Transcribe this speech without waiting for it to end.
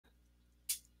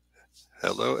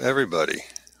Hello, everybody.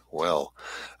 Well,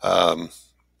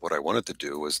 what I wanted to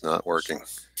do was not working.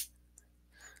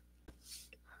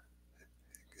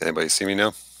 Anybody see me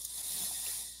now?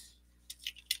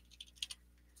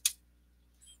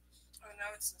 Oh, now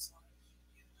it's this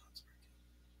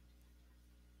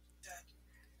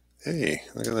one. Hey,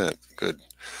 look at that. Good.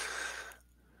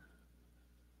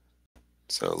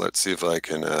 So let's see if I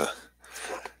can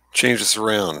change this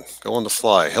around. Go on the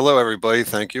fly. Hello, everybody.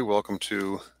 Thank you. Welcome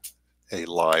to a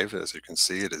live. As you can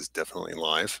see, it is definitely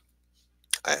live.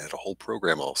 I had a whole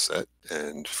program all set,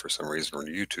 and for some reason on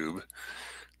YouTube,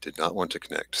 did not want to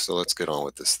connect. So let's get on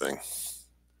with this thing.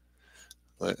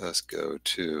 Let us go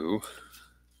to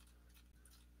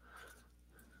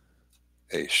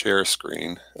a share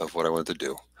screen of what I want to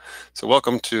do. So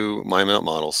welcome to My Mount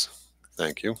Models.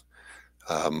 Thank you.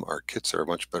 Our kits are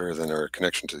much better than our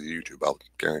connection to the YouTube. I'll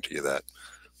guarantee you that.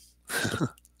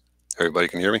 Everybody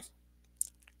can hear me?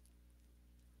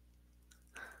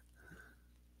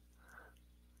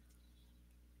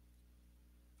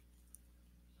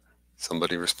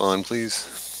 Somebody respond, please,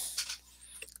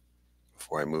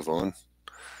 before I move on.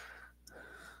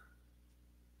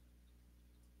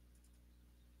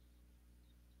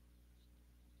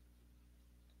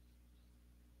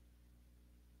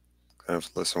 I have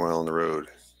to listen while on the road.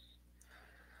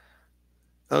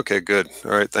 Okay, good.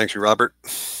 All right. Thank you, Robert.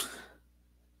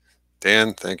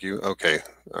 Dan, thank you. Okay.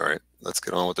 All right. Let's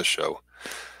get on with the show.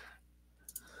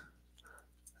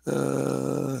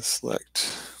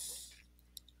 Select.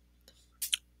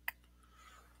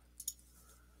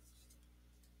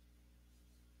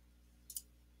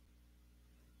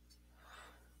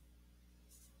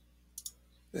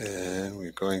 And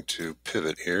we're going to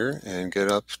pivot here and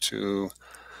get up to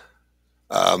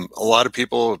a lot of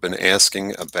people have been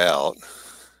asking about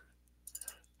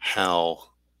how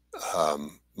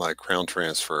my crown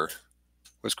transfer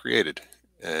was created,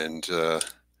 and the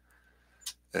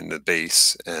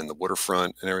base and the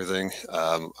waterfront and everything.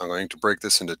 I'm going to break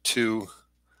this into two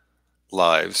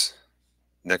lives.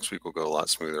 Next week will go a lot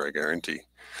smoother, I guarantee.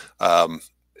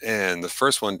 And the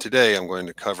first one today, I'm going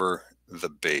to cover the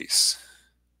base.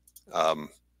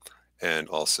 And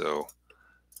also,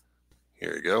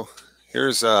 here you go.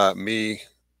 Here's me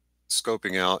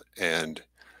scoping out and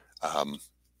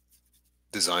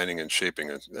designing and shaping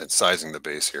and sizing the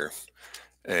base here.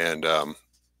 And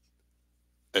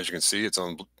as you can see, it's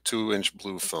on 2-inch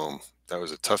blue foam. That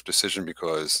was a tough decision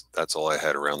because that's all I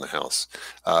had around the house.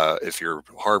 If your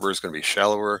harbor is going to be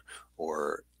shallower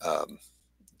or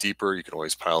deeper, you can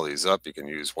always pile these up. You can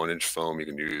use 1-inch foam. You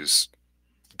can use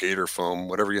gator foam,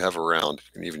 whatever you have around.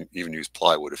 You can even use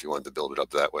plywood if you wanted to build it up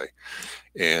that way.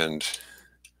 And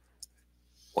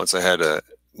once I had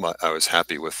I was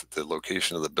happy with the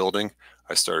location of the building,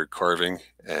 I started carving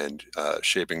and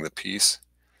shaping the piece.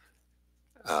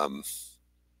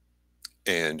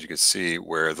 And you can see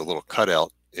where the little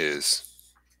cutout is.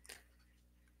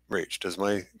 Rach, does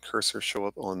my cursor show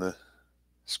up on the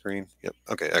screen? Yep.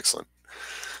 Okay, excellent.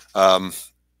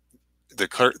 The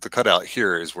cutout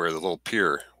here is where the little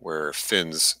pier where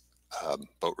Finn's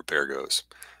boat repair goes.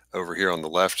 Over here on the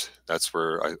left, that's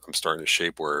where I'm starting to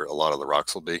shape where a lot of the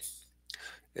rocks will be.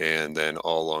 And then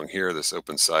all along here, this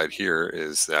open side here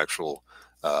is the actual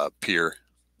pier,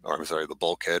 or I'm sorry, the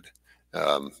bulkhead.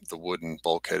 The wooden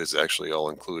bulkhead is actually all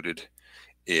included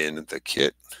in the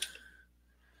kit.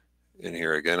 And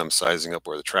here again, I'm sizing up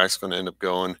where the track's going to end up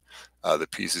going. The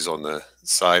pieces on the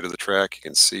side of the track, you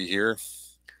can see here,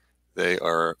 they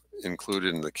are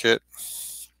included in the kit.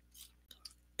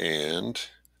 And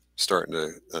starting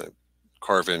to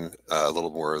carve in a little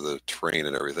more of the terrain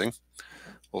and everything.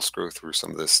 We'll scroll through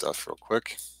some of this stuff real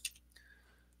quick.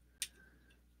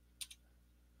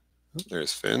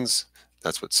 There's fins.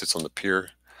 That's what sits on the pier.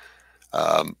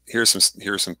 Here's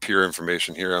some pier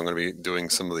information here. I'm going to be doing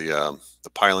some of the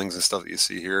pilings and stuff that you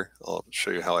see here. I'll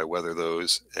show you how I weather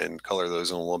those and color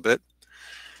those in a little bit.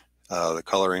 The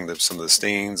coloring, some of the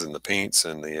stains and the paints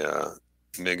and the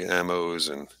MIG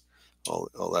ammos and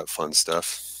all that fun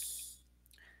stuff.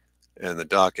 And the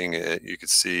docking, you can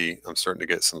see I'm starting to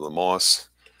get some of the moss.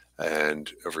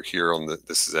 And over here on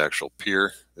this is actual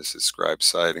pier. This is scribe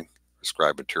siding,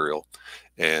 scribe material.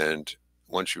 And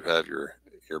once you have your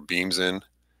beams in,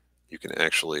 you can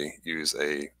actually use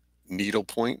a needle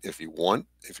point if you want,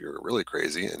 if you're really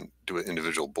crazy, and do it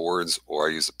individual boards, or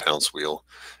I use a pounce wheel.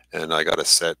 And I got a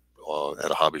set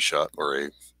at a hobby shop or a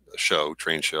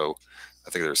train show. I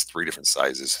think there's 3 different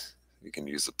sizes. You can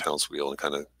use the pounce wheel and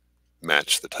kind of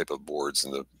match the type of boards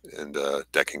and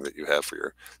decking that you have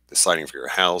for the siding for your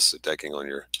house, the decking on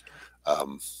your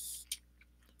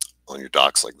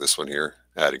docks like this one here,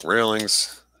 adding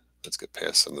railings, let's get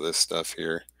past some of this stuff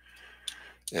here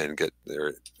and get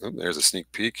there. Oh, there's a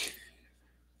sneak peek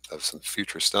of some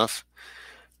future stuff.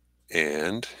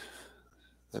 And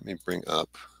let me bring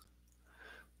up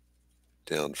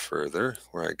down further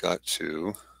where I got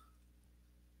to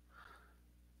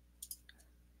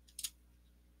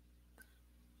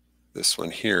this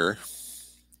one here.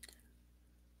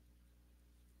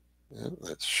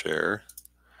 Let's share.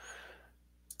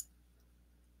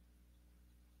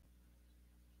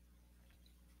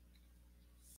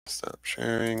 Stop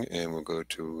sharing, and we'll go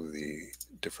to the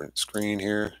different screen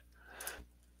here.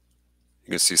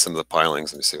 You can see some of the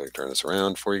pilings. Let me see if I can turn this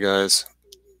around for you guys.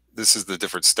 This is the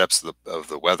different steps of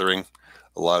the weathering.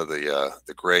 A lot of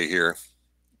the gray here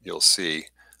you'll see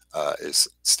is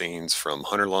stains from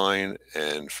Hunterline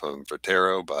and from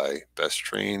Votero by Best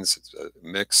Trains. It's a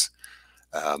mix.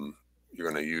 You're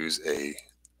going to use a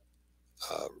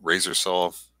razor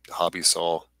saw, hobby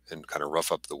saw, and kind of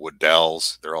rough up the wood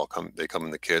dowels. They come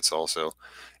in the kits also.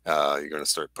 You're going to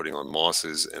start putting on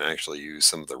mosses and actually use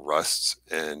some of the rusts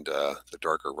and the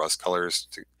darker rust colors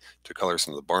to color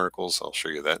some of the barnacles. I'll show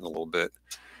you that in a little bit.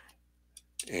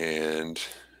 And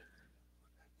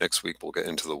next week we'll get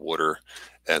into the water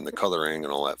and the coloring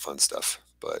and all that fun stuff.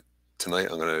 But tonight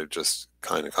I'm going to just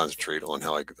kind of concentrate on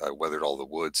how I weathered all the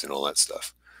woods and all that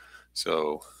stuff.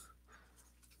 So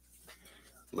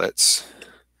let's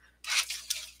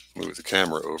move the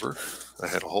camera over. I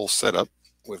had a whole setup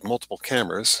with multiple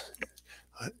cameras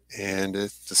and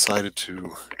it decided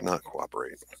to not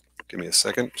cooperate. Give me a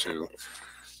second to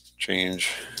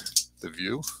change the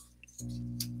view.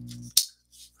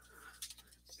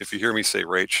 If you hear me say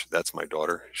Rach, that's my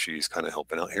daughter. She's kind of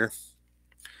helping out here.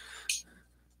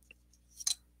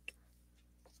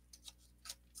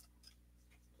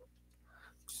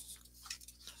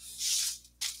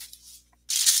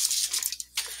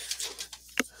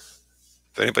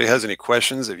 If anybody has any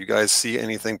questions, if you guys see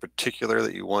anything particular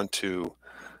that you want to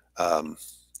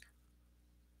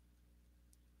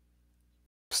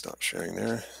stop sharing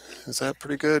there. Is that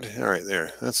pretty good? All right,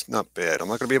 there. That's not bad. I'm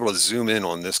not going to be able to zoom in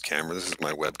on this camera. This is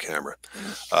my web camera.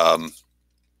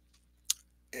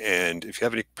 And if you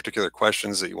have any particular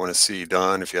questions that you want to see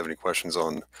done, if you have any questions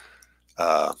on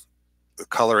the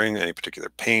coloring, any particular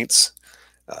paints,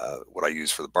 what I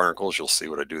use for the barnacles, you'll see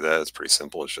what I do that. It's pretty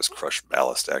simple. It's just crushed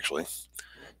ballast, actually.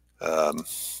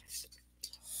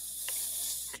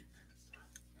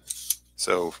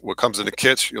 So what comes in the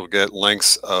kits, you'll get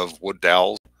lengths of wood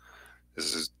dowels.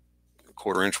 This is a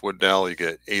 1/4-inch wood dowel. You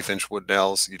get 1/8-inch wood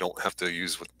dowels. You don't have to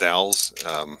use with dowels.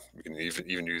 You can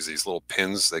even use these little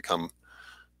pins. They come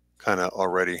kind of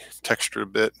already textured a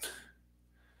bit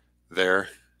there.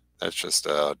 That's just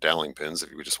doweling pins if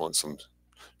you just want some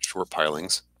short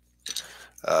pilings.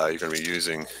 You're going to be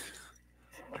using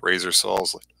razor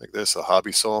saws like this, a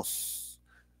hobby saw.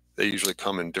 They usually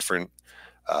come in different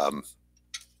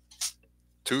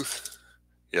tooth.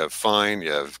 You have fine,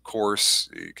 you have coarse,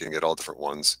 you can get all different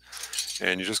ones.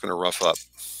 And you're just going to rough up.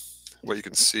 What you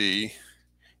can see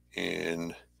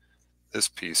in this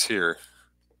piece here,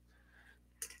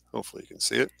 hopefully you can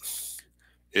see it,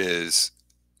 is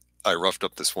I roughed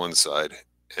up this one side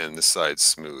and this side's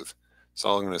smooth. So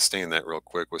I'm going to stain that real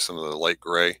quick with some of the light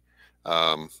gray.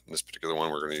 This particular one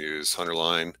we're going to use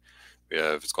Hunterline.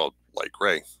 It's called light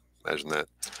gray. Imagine that.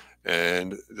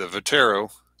 And the Votero,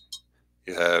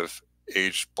 you have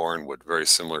aged barnwood, very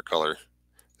similar color.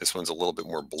 This one's a little bit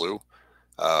more blue.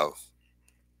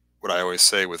 What I always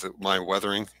say with my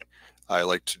weathering, I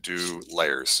like to do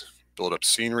layers, build up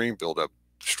scenery, build up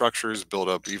structures, build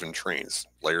up even trains,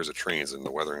 layers of trains in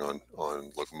the weathering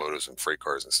on locomotives and freight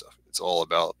cars and stuff. It's all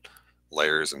about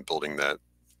layers and building that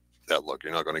look.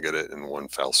 You're not going to get it in one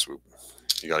foul swoop.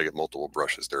 You got to get multiple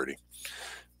brushes dirty.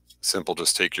 Simple,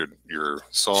 just take your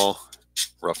saw,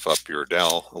 rough up your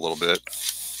dowel a little bit.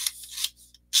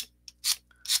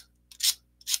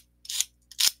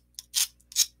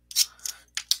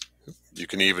 You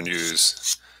can even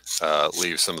use,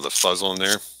 leave some of the fuzz on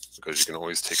there because you can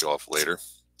always take it off later.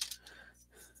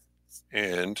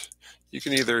 And you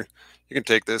can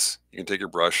take this, you can take your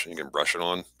brush and you can brush it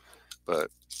on. But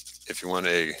if you want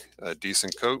a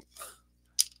decent coat,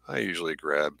 I usually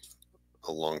grab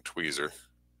a long tweezer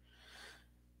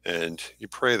and you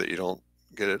pray that you don't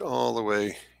get it all the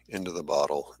way into the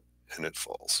bottle and it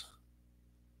falls.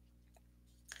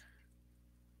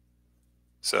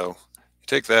 So you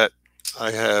take that.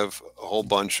 I have a whole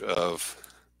bunch of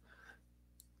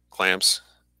clamps.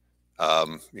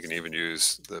 You can even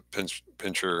use the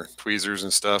pincher tweezers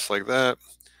and stuff like that.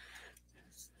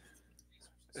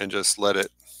 And just let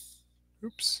it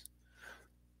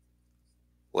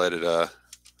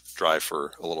dry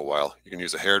for a little while. You can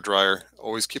use a hair dryer.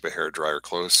 Always keep a hair dryer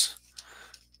close.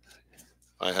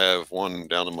 I have one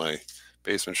down in my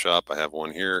basement shop. I have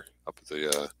one here up at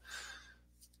the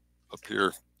up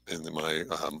here in my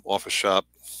office shop,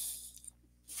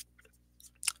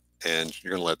 and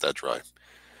you're going to let that dry.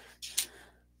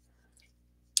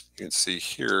 You can see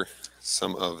here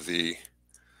some of the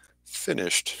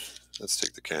finished. Let's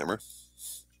take the camera.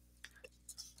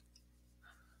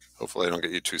 Hopefully I don't get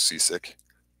you too seasick.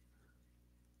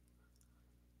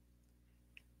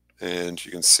 And you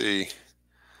can see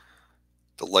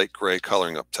the light gray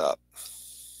coloring up top.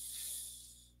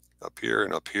 Up here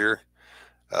and up here.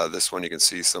 This one you can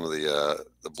see some of the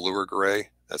bluer gray.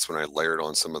 That's when I layered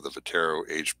on some of the Vatero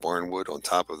aged barnwood on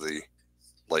top of the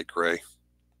light gray.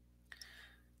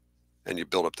 And you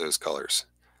build up those colors.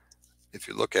 If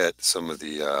you look at some of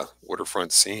the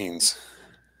waterfront scenes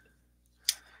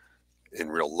in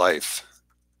real life,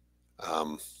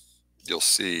 you'll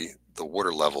see the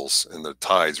water levels and the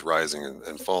tides rising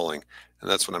and falling. And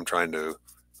that's what I'm trying to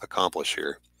accomplish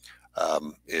here,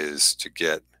 is to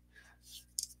get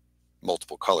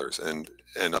multiple colors. And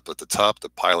up at the top, the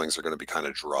pilings are going to be kind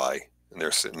of dry, and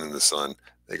they're sitting in the sun.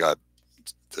 They got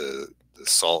the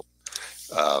salt,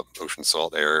 ocean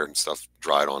salt air and stuff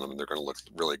dried on them, and they're going to look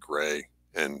really gray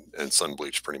and sun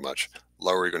bleached pretty much.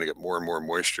 Lower, you're going to get more and more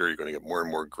moisture. You're going to get more and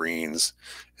more greens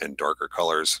and darker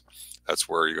colors. That's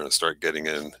where you're going to start getting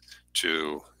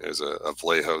into, as a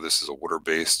Vallejo. This is a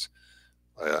water-based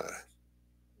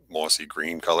mossy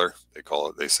green color. They call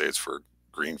it. They say it's for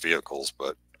green vehicles,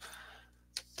 but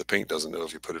the paint doesn't know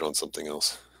if you put it on something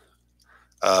else.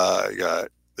 You got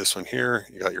this one here.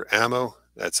 You got your ammo.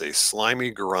 That's a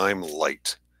slimy grime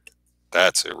light.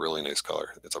 That's a really nice color.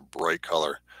 It's a bright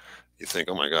color. You think,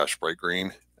 oh my gosh, bright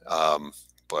green.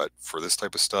 But for this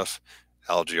type of stuff,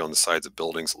 algae on the sides of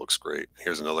buildings, it looks great.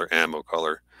 Here's another ammo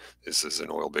color. This is an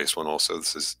oil-based one also.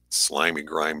 This is slimy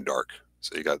grime dark.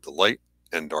 So you got the light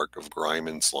and dark of grime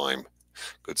and slime.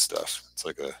 Good stuff. It's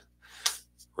like a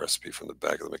recipe from the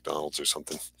back of the McDonald's or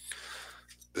something.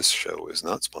 This show is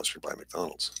not sponsored by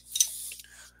McDonald's.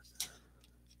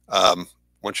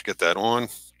 Once you get that on,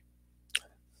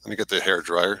 let me get the hair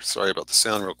dryer. Sorry about the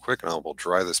sound real quick, and I will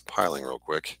dry this piling real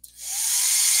quick.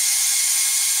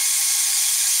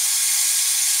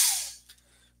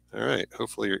 All right,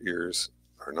 hopefully your ears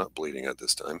are not bleeding at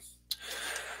this time.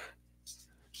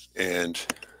 And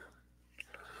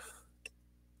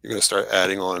you're going to start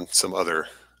adding on some other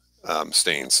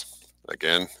stains.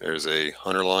 Again, there's a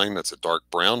hunter line. That's a dark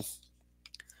brown.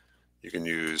 You can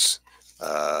use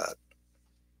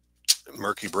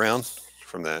murky brown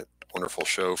from that wonderful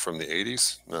show from the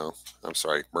 80s. No, I'm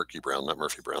sorry, Murky Brown, not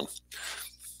Murphy Brown.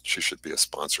 She should be a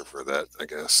sponsor for that, I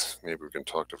guess. Maybe we can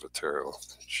talk to Vatero.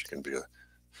 She can be a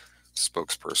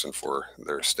spokesperson for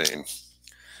their stain.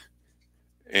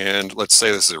 And let's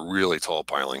say this is a really tall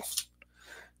piling.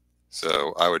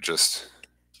 So I would just,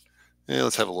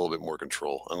 let's have a little bit more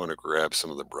control. I'm going to grab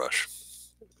some of the brush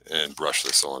and brush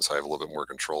this on so I have a little bit more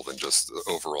control than just the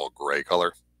overall gray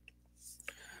color.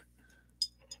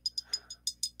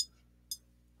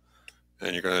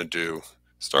 And you're going to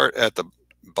start at the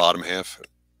bottom half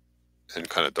and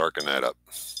kind of darken that up.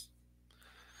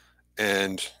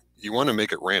 And you want to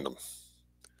make it random.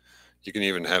 You can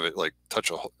even have it like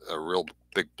touch a real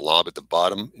big blob at the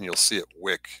bottom, and you'll see it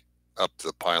wick up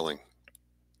the piling,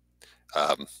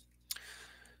 up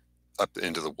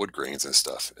into the wood grains and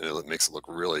stuff. And it makes it look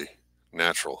really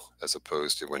natural as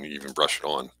opposed to when you even brush it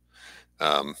on.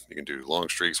 You can do long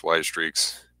streaks, wide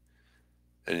streaks,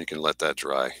 and you can let that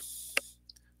dry.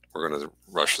 We're going to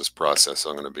rush this process. So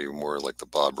I'm going to be more like the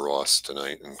Bob Ross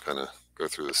tonight and kind of go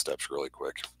through the steps really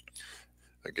quick.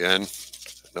 Again,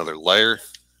 another layer.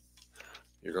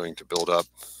 You're going to build up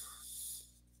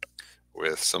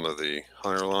with some of the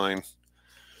hunter line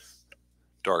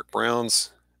dark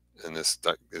browns, and this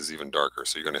is even darker.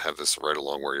 So you're going to have this right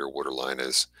along where your water line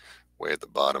is, way at the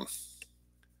bottom.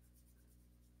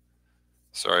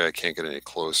 Sorry, I can't get any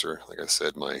closer. Like I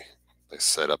said, my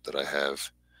setup that I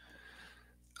have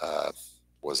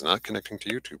was not connecting to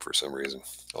YouTube for some reason.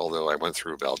 Although I went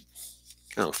through about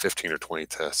 15 or 20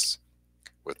 tests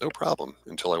with no problem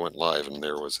until I went live and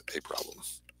there was a problem.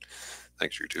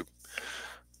 Thanks, YouTube.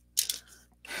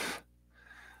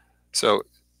 So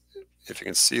if you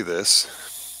can see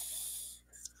this,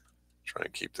 try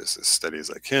and keep this as steady as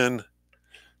I can.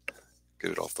 Get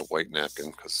it off the white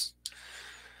napkin because.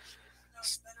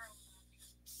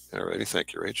 Alrighty,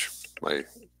 thank you, Rach.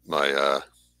 My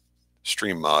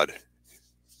stream mod,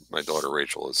 my daughter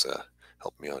Rachel is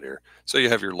helping me out here. So you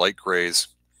have your light grays,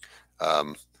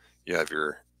 you have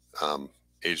your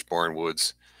aged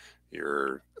barnwoods,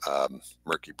 your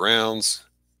murky browns,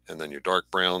 and then your dark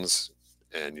browns,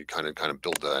 and you kind of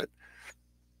build that,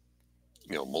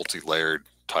 multi-layered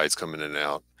tides coming in and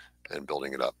out and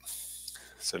building it up.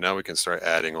 So now we can start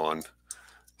adding on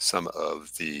some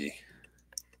of the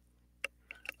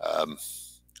um,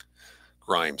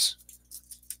 grimes,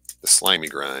 the slimy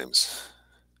grimes.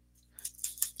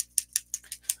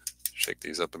 Shake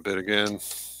these up a bit again.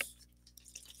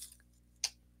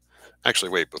 Actually,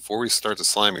 wait, before we start the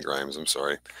slimy grimes, I'm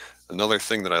sorry. Another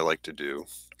thing that I like to do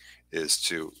is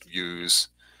to use,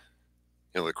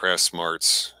 the Craft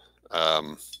Smarts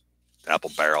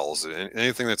apple barrels,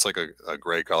 anything that's like a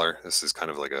gray color. This is kind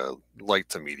of like a light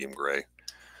to medium gray.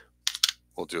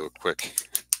 We'll do a quick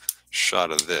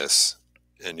shot of this,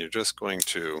 and you're just going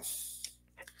to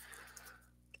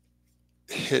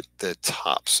hit the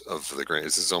tops of the grain.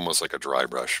 This is almost like a dry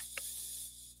brush.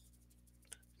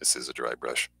 This is a dry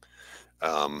brush.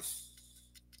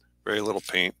 Very little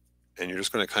paint, and you're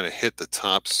just going to kind of hit the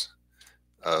tops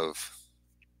of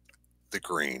the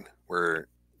grain where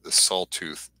the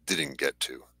sawtooth didn't get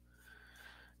to.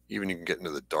 Even you can get into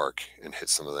the dark and hit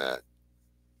some of that.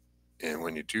 And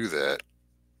when you do that,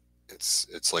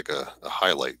 it's like a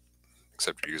highlight,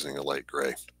 except you're using a light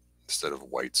gray instead of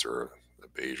whites or a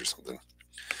beige or something.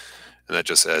 And that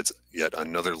just adds yet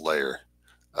another layer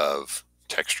of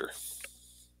texture.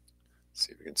 Let's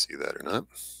see if we can see that or not.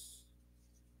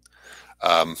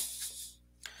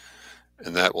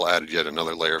 And that will add yet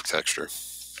another layer of texture.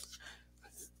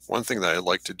 One thing that I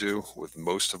like to do with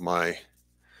most of my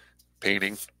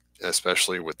painting,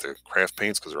 especially with the craft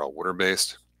paints because they're all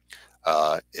water-based,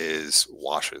 is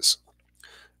washes.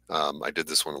 I did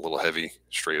this one a little heavy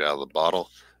straight out of the bottle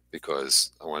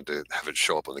because I wanted to have it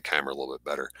show up on the camera a little bit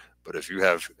better. But if you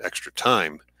have extra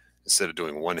time, instead of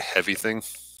doing one heavy thing,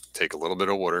 take a little bit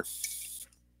of water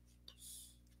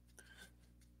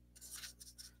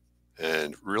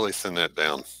and really thin that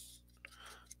down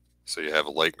so you have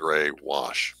a light gray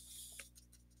wash.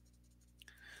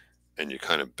 And you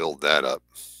kind of build that up.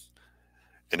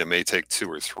 And it may take 2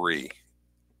 or 3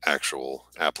 actual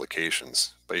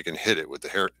applications, but you can hit it with the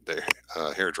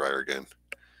hair dryer again.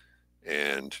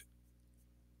 And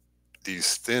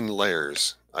these thin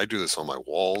layers, I do this on my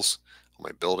walls, on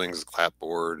my buildings,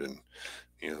 clapboard, and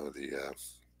the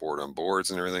board on boards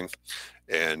and everything.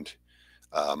 And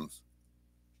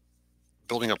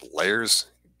building up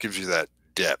layers gives you that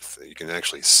depth that you can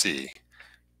actually see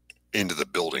into the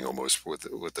building almost with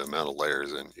the amount of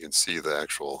layers, and you can see the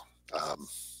actual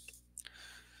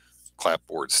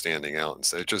clapboard standing out, and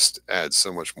so it just adds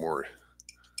so much more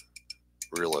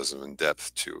realism and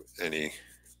depth to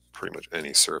pretty much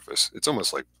any surface. It's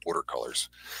almost like watercolors.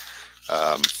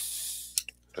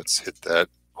 Let's hit that.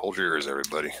 Hold your ears,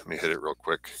 everybody. Let me hit it real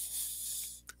quick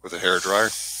with a hair dryer.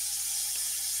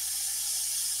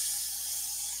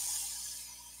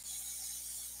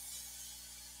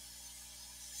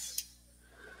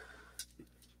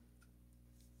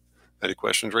 Any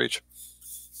questions, Rach?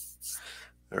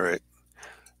 All right.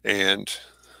 And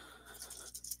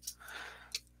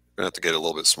I'm going to have to get a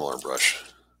little bit smaller brush.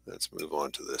 Let's move on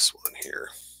to this one here.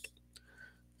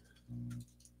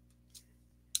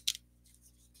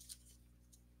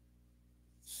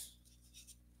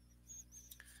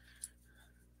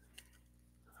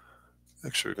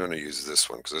 Actually, we're going to use this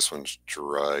one because this one's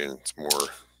dry and it's more.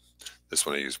 This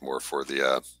one I use more for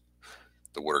the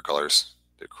watercolors,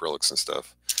 the acrylics and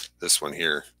stuff. This one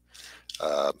here,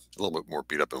 a little bit more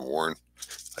beat up and worn.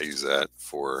 I use that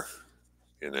for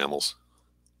the enamels.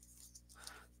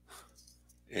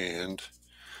 And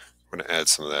I'm going to add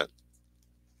some of that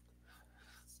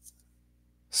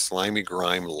slimy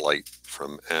grime light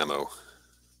from Ammo.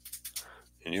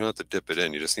 And you don't have to dip it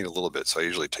in, you just need a little bit. So I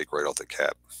usually take right off the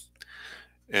cap.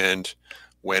 And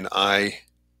when I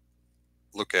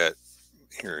look at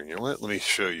here, you know what? Let me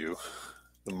show you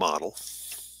the model.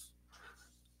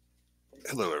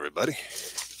 Hello, everybody.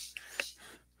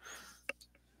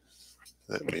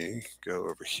 Let me go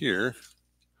over here.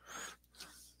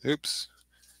 Oops.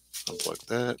 Unplug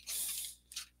that.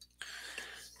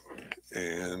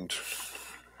 And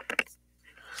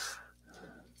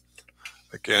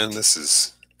again,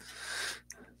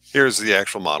 here's the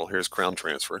actual model. Here's Crown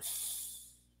Transfer.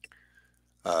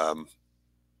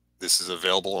 This is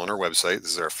available on our website.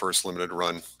 This is our first limited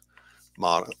run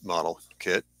model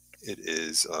kit. It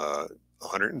is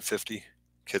 150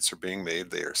 kits are being made.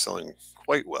 They are selling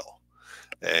quite well.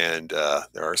 And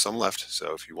there are some left.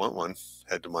 So if you want one,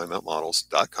 head to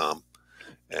mymountmodels.com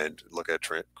and look at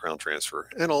Crown Transfer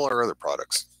and all our other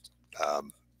products.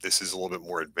 This is a little bit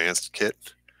more advanced kit.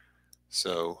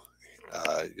 So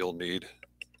you'll need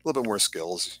little bit more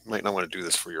skills. You might not want to do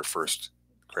this for your first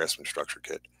Craftsman structure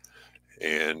kit.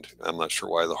 And I'm not sure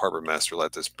why the harbor master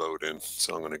let this boat in,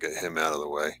 so I'm going to get him out of the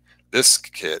way. This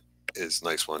kit is a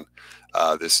nice one.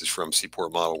 This is from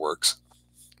Seaport Model Works,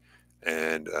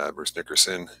 and Bruce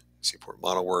Nickerson, Seaport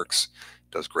Model Works,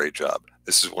 does a great job.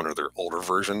 This is one of their older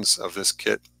versions of this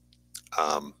kit.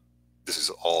 This is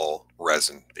all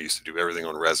resin. They used to do everything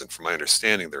on resin. From my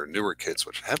understanding, there are newer kits,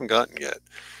 which I haven't gotten yet.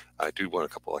 I do want a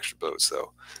couple extra boats,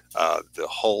 though. The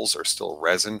hulls are still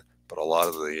resin, but a lot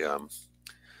of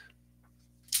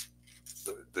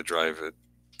the drive at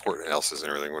port houses and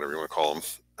everything, whatever you want to call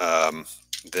them,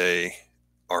 they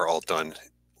are all done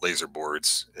laser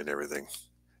boards and everything.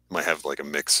 Might have like a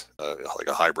mix, like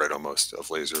a hybrid almost of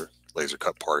laser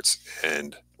cut parts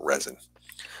and resin.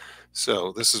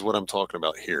 So this is what I'm talking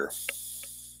about here.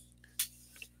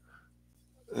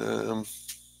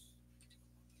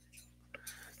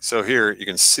 So here you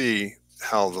can see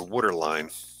how the water line,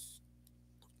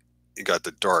 you got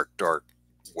the dark,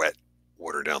 wet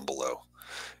water down below.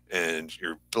 And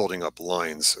you're building up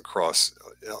lines across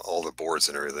all the boards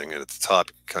and everything. And at the top,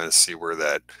 you can kind of see where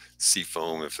that sea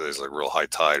foam, if there's like real high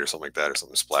tide or something like that, or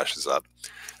something splashes up,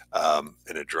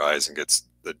 and it dries and gets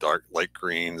the dark light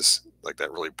greens, like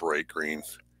that really bright green.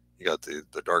 You got the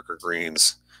darker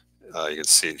greens. You can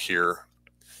see it here.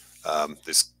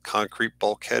 This concrete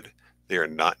bulkhead, they are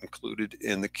not included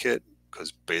in the kit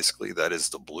because basically that is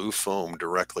the blue foam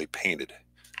directly painted.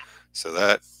 So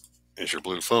that is your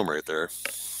blue foam right there.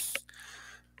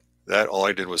 That all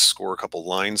I did was score a couple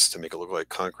lines to make it look like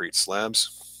concrete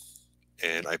slabs,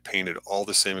 and I painted all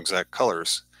the same exact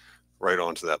colors right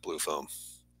onto that blue foam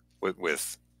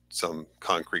with some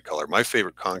concrete color. My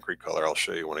favorite concrete color, I'll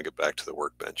show you when I get back to the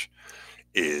workbench,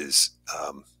 is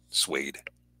suede.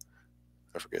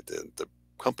 I forget the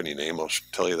company name. I'll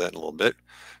tell you that in a little bit.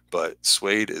 But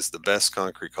suede is the best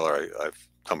concrete color I've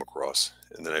come across,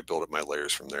 and then I build up my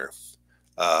layers from there.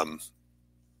 And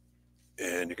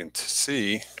you can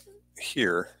see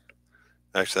here,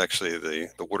 actually the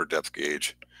water depth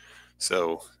gauge.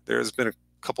 So there's been a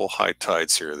couple high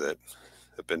tides here that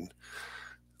have been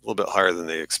a little bit higher than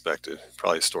they expected.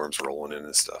 Probably storms rolling in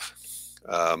and stuff.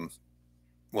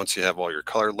 Once you have all your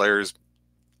colored layers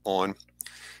on,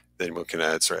 then we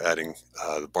can start adding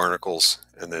the barnacles,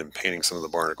 and then painting some of the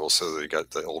barnacles so that you got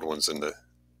the old ones and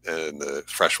the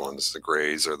fresh ones. The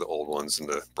grays are the old ones, and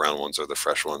the brown ones are the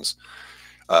fresh ones.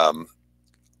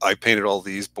 I painted all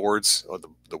these boards,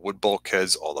 the wood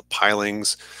bulkheads, all the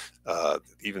pilings,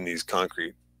 even these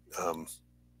concrete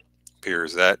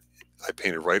piers, that I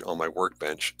painted right on my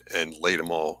workbench and laid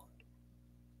them all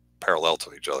parallel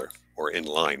to each other, or in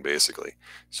line basically,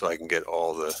 so I can get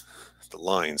all the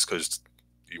lines, because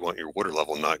you want your water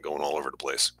level not going all over the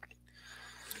place.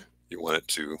 You want it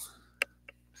to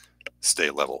stay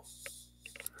level.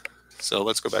 So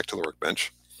let's go back to the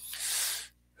workbench.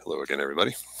 Hello again,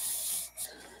 everybody.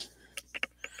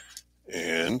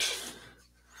 And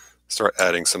start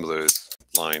adding some of those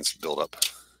lines build up.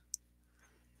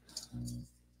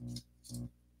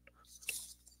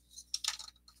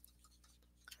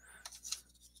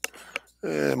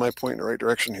 Am I pointing in the right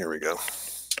direction? Here we go.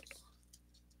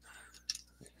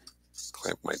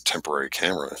 Clamp my temporary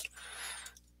camera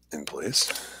in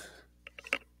place.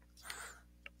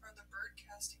 Are the bird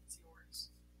castings yours?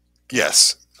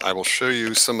 Yes, I will show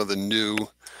you some of the new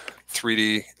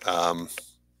 3D,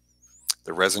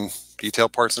 the resin detail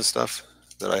parts and stuff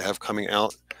that I have coming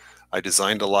out. I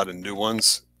designed a lot of new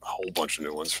ones, a whole bunch of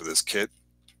new ones for this kit,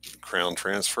 crown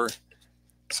transfer.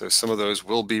 So some of those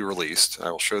will be released. I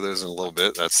will show those in a little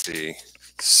bit. That's the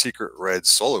secret red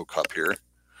solo cup here,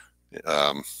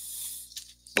 a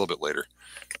little bit later,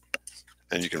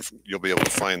 and you'll be able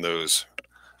to find those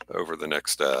over the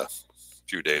next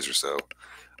few days or so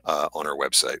on our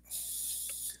website.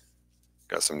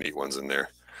 Got some neat ones in there.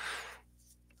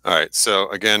 All right, so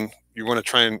again, you want to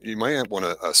try and you might want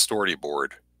a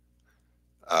storyboard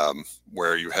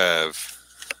where you have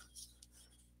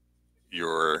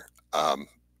your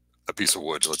a piece of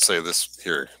wood. Let's say this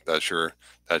here, that's your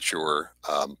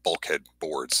bulkhead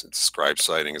boards. It's scribe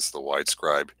siding, it's the wide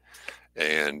scribe,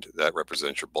 and that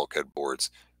represents your bulkhead boards.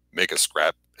 Make a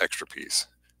scrap extra piece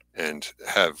and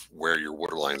have where your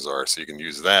water lines are, so you can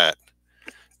use that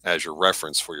as your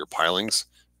reference for your pilings,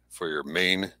 for your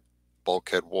main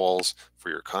bulkhead walls, for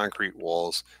your concrete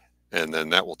walls, and then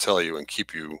that will tell you and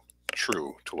keep you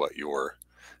true to what your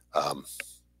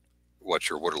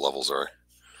water levels are.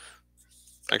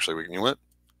 Actually, you know what?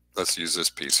 Let's use this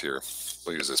piece here.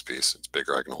 We'll use this piece. It's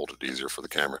bigger. I can hold it easier for the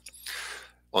camera.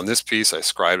 On this piece, I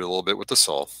scribed a little bit with the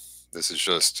saw. This is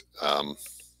just, I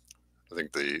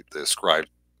think the scribe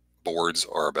boards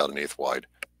are about 1/8 wide.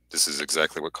 This is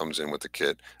exactly what comes in with the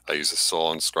kit. I used a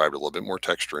saw and scribed a little bit more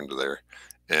texture into there.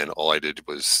 And all I did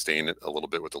was stain it a little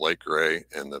bit with the light gray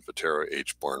and the Vatero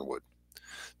H barnwood.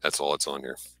 That's all it's on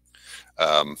here.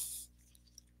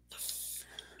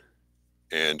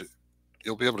 And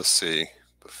you'll be able to see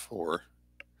before.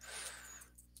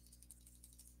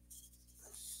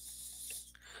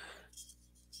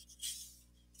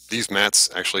 These mats,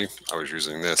 actually, I was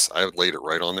using this. I laid it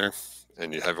right on there,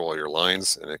 and you have all your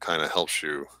lines, and it kind of helps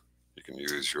you. You can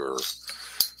use your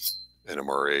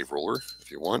NMRA ruler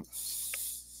if you want,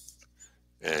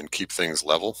 and keep things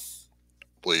level.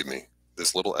 Believe me,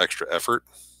 this little extra effort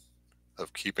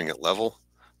of keeping it level,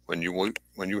 when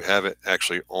you have it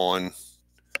actually on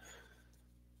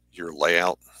your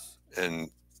layout,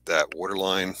 and that water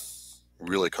line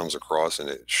really comes across and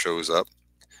it shows up,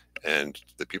 and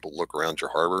the people look around your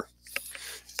harbor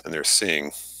and they're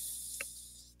seeing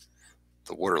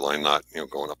the water line not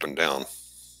going up and down.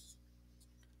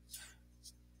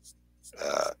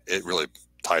 It really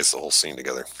ties the whole scene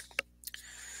together.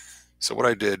 So what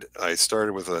I did, I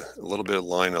started with a little bit of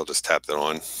line. I'll just tap that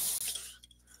on,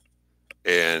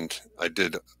 and I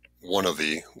did one of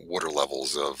the water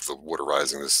levels of the water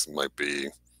rising. This might be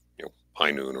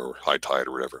high noon or high tide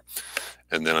or whatever.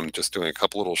 And then I'm just doing a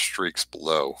couple little streaks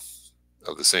below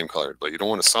of the same color, but you don't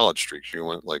want a solid streak. You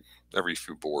want like every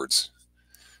few boards,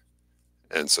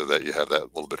 and so that you have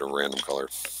that little bit of random color.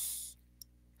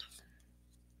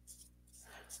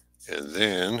 And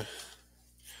then,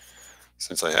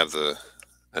 since I have the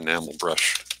enamel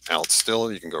brush out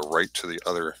still, you can go right to the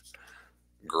other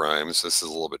grimes. This is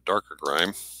a little bit darker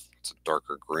grime. It's a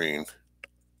darker green.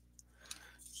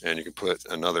 And you can put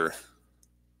another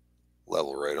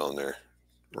level right on there,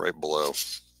 right below.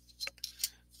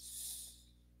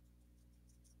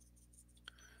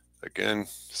 Again,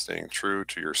 staying true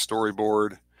to your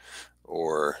storyboard,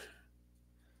 or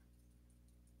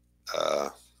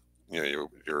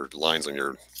your lines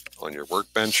on your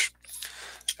workbench.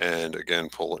 And again,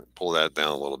 pull that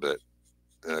down a little bit.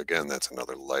 And again, that's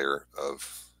another layer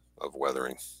of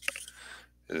weathering,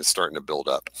 and it's starting to build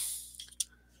up.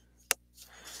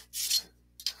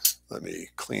 Let me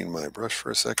clean my brush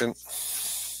for a second.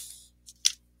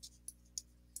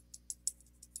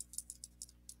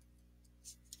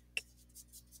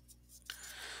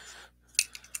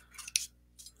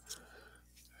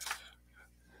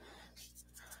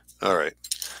 All right.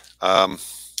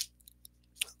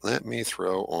 Let me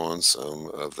throw on some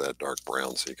of that dark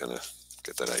brown so you kind of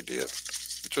get that idea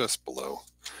just below.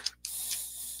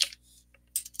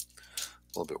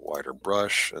 A little bit wider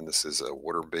brush, and this is a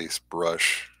water-based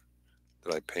brush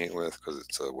that I paint with because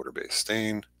it's a water-based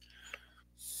stain,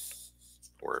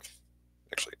 or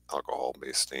actually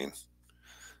alcohol-based stain,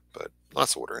 but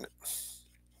lots of water in it.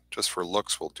 Just for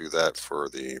looks, we'll do that for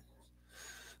the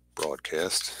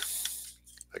broadcast.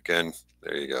 Again,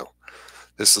 there you go.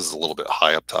 This is a little bit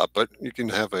high up top, but you can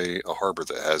have a harbor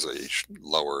that has a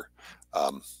lower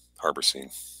harbor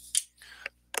scene.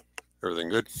 Everything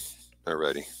good?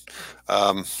 Alrighty.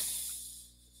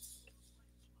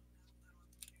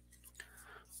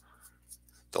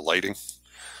 The lighting.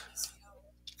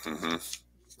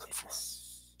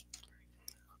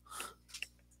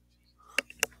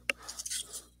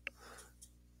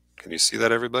 Can you see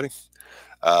that, everybody?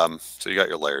 So you got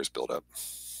your layers built up.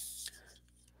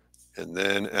 And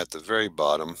then at the very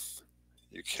bottom,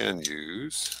 you can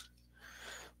use,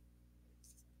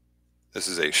 this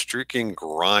is a streaking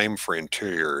grime for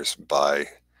interiors by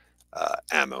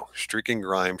Ammo. Streaking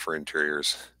grime for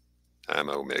interiors,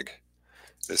 Ammo MIG.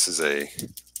 This is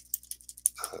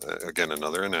again,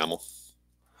 another enamel,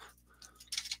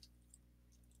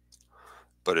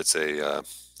 but it's a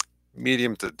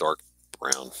medium to dark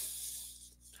brown.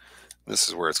 This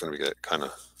is where it's going to get kind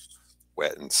of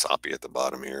wet and soppy at the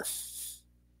bottom here,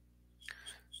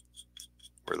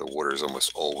 where the water is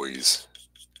almost always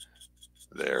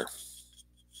there.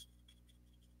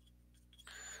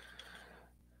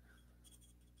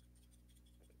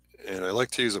 And I like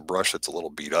to use a brush that's a little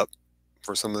beat up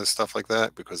for some of this stuff like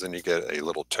that, because then you get a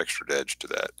little textured edge to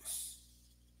that.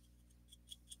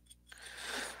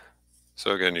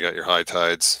 So again, you got your high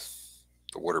tides.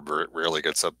 The water rarely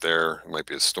gets up there. It might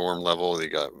be a storm level. You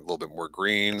got a little bit more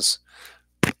greens.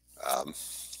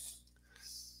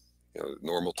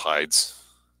 Normal tides,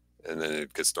 and then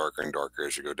it gets darker and darker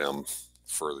as you go down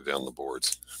further down the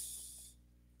boards.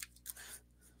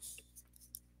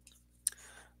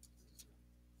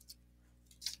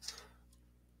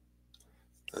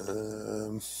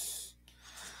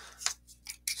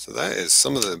 So that is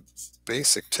some of the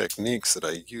basic techniques that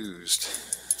I used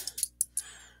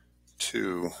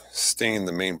to stain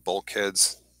the main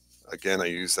bulkheads. Again, I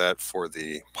use that for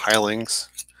the pilings.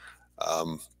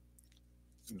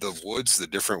 The woods, the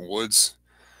different woods,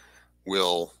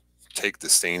 will take the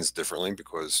stains differently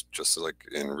because just like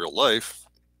in real life,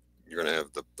 you're going to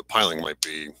have the piling might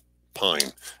be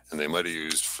pine, and they might have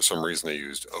used, for some reason, they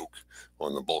used oak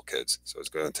on the bulkheads. So it's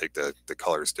going to take the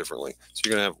colors differently. So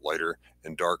you're going to have lighter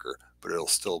and darker, but it'll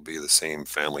still be the same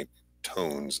family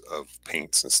tones of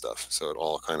paints and stuff. So it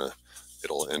all kind of,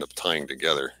 it'll end up tying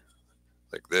together.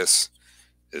 Like this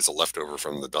is a leftover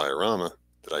from the diorama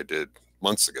that I did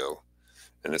months ago,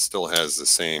 and it still has the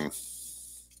same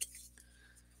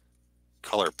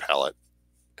color palette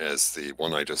as the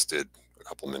one I just did a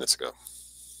couple minutes ago.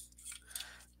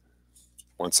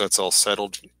 Once that's all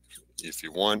settled, if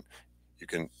you want, you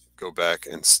can go back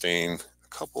and stain a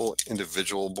couple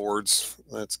individual boards.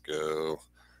 Let's go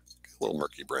a little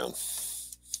murky brown.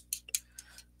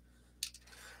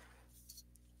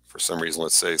 For some reason,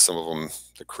 let's say some of them,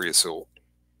 the creosote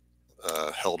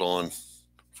held on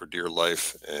for dear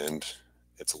life, and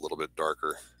it's a little bit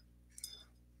darker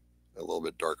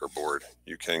board.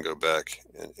 You can go back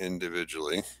and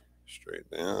individually, straight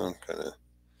down, kind of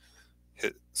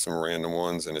hit some random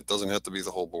ones, and it doesn't have to be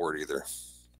the whole board either.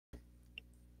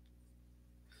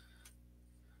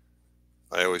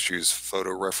 I always use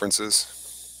photo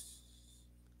references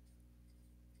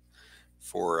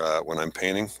for when I'm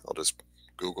painting. I'll just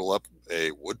Google up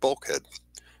a wood bulkhead,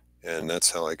 and that's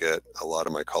how I get a lot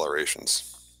of my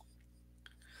colorations.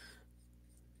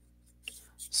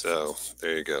 So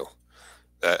there you go.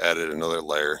 That added another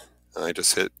layer. I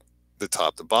just hit the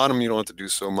top. The bottom, you don't have to do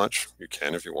so much. You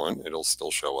can if you want. It'll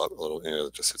still show up a little.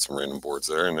 Just hit some random boards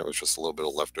there, and it was just a little bit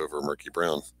of leftover murky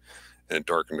brown, and it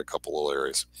darkened a couple little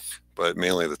areas. But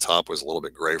mainly the top was a little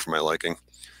bit gray for my liking,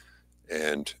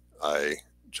 and I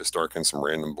just darkened some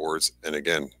random boards. And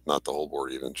again, not the whole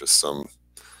board, even just some.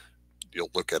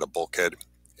 You'll look at a bulkhead,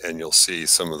 and you'll see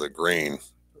some of the grain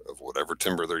of whatever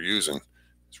timber they're using.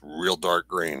 It's real dark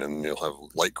green, and you'll have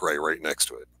light gray right next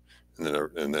to it.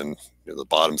 And then the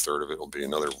bottom third of it will be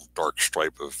another dark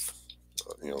stripe of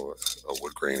a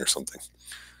wood grain or something.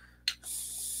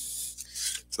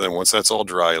 So then once that's all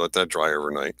dry, let that dry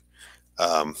overnight.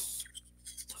 Yeah,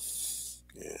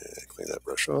 clean that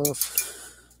brush off.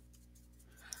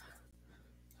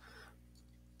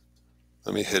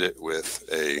 Let me hit it with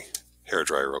a hair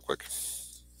dryer real quick.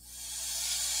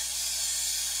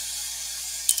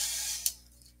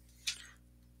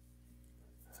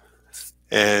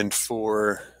 And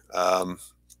for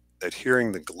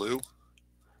adhering the glue,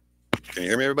 can you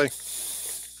hear me, everybody?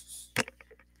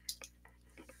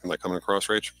 Am I coming across,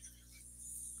 Rach?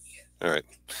 All right.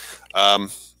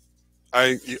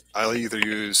 I'll either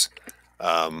use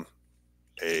a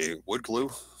wood glue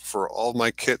for all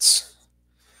my kits,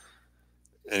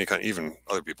 any kind, even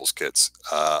other people's kits.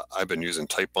 I've been using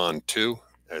Type Bond 2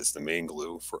 as the main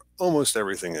glue for almost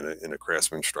everything in a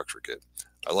Craftsman structure kit.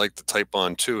 I like the Type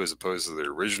Bond 2 as opposed to the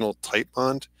original Type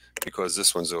Bond because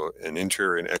this one's an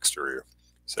interior and exterior.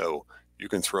 So you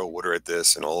can throw water at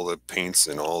this, and all the paints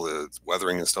and all the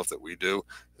weathering and stuff that we do,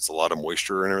 it's a lot of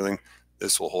moisture and everything.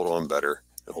 This will hold on better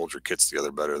and hold your kits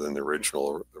together better than the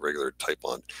original, the regular Type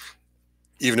Bond.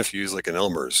 Even if you use like an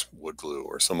Elmer's wood glue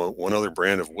or one other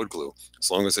brand of wood glue,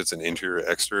 as long as it's an interior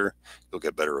exterior, you'll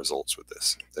get better results with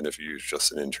this than if you use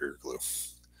just an interior glue.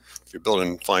 If you're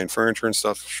building fine furniture and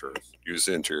stuff, sure, use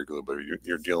the interior glue, but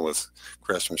you're dealing with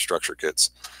Craftsman structure kits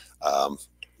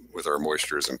with our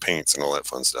moistures and paints and all that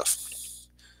fun stuff.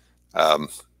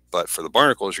 But for the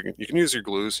barnacles, you can use your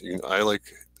glues. I like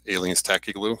Alien's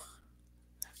tacky glue.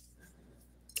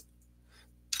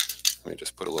 Let me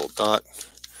just put a little dot.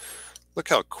 Look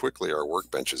how quickly our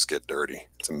workbenches get dirty.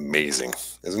 It's amazing,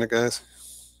 isn't it, guys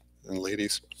and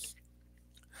ladies?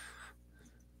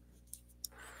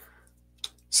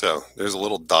 So there's a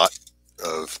little dot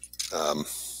of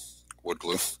wood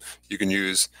glue. You can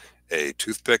use a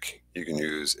toothpick. You can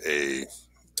use a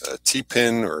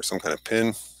T-pin or some kind of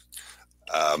pin.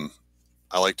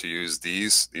 I like to use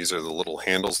these. These are the little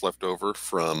handles left over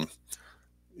from,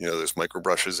 those micro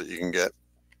brushes that you can get.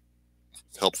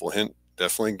 Helpful hint,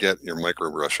 definitely get your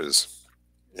micro brushes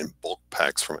in bulk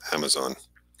packs from Amazon.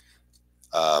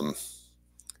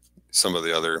 Some of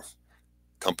the other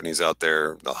companies out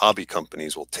there, the hobby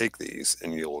companies, will take these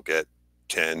and you'll get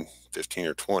 10, 15,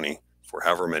 or 20 for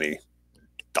however many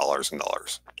dollars and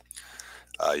dollars.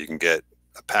 You can get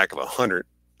a pack of 100.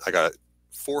 I got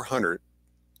 400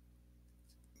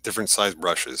 different size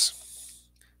brushes.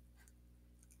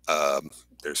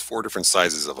 There's 4 different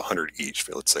sizes of 100 each.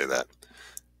 Let's say that.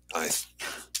 I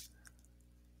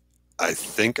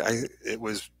think it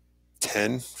was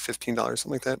 $10, $15,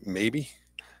 something like that, maybe.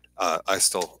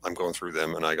 I'm going through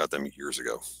them, and I got them years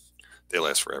ago. They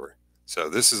last forever. So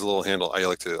this is a little handle. I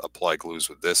like to apply glues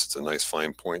with this. It's a nice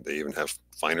fine point. They even have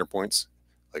finer points,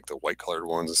 like the white colored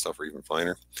ones and stuff are even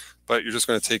finer. But you're just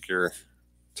going to take your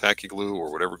tacky glue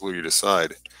or whatever glue you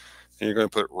decide, and you're going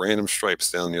to put random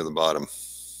stripes down near the bottom.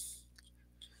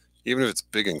 Even if it's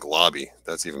big and globby,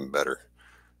 that's even better.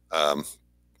 Um,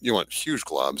 you want huge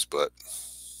globs, but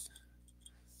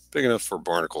big enough for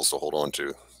barnacles to hold on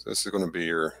to. So this is going to be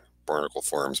your barnacle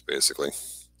farms, basically.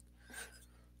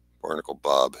 Barnacle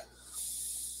Bob.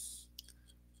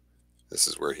 This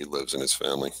is where he lives and his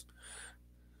family.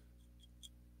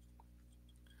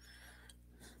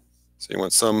 So you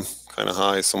want some kind of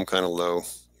high, some kind of low.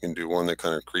 You can do one that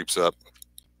kind of creeps up.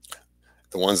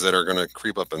 The ones that are going to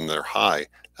creep up and they're high,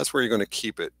 that's where you're going to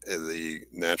keep it the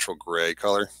natural gray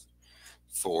color.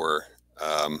 For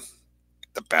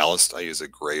the ballast, I use a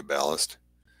gray ballast.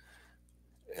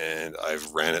 And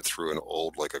I've ran it through an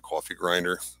old, like a coffee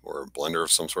grinder or a blender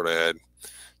of some sort I had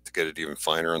to get it even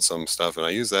finer on some stuff. And I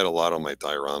use that a lot on my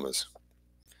dioramas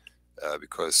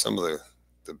because some of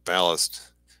the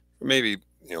ballast, maybe,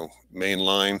 main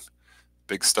line,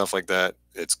 big stuff like that,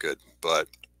 it's good. But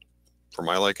for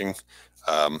my liking,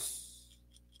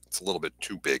 it's a little bit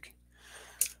too big.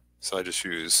 So I just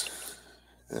use,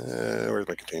 where's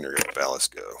my container of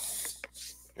ballast go?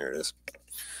 Here it is.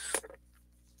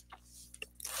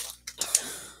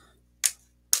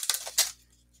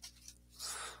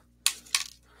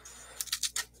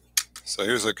 So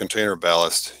here's a container of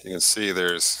ballast. You can see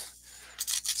there's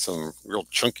some real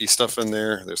chunky stuff in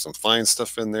there. There's some fine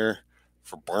stuff in there.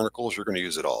 For barnacles, you're going to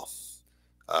use it all.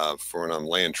 For when I'm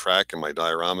laying track in my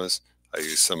dioramas, I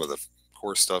use some of the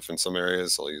coarse stuff in some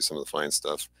areas. I'll use some of the fine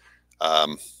stuff.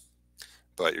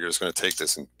 But you're just going to take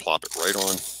this and plop it right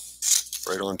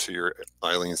onto your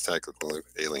Eileen's tactical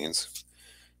aliens,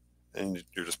 and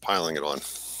you're just piling it on.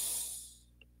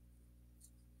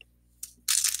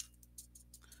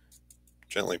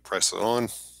 Gently press it on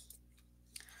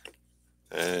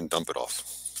and dump it off.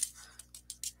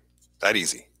 That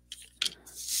easy.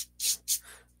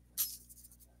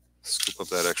 Scoop up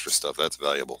that extra stuff. That's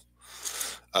valuable.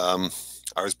 I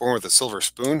was born with a silver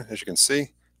spoon, as you can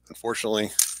see.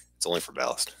 Unfortunately, it's only for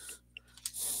ballast.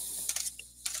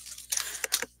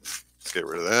 Let's get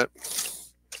rid of that.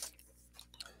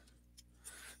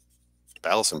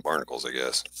 Ballast and barnacles, I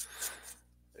guess.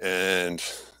 And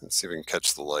let's see if we can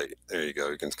catch the light. There you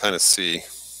go. You can kind of see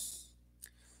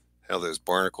how those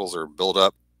barnacles are built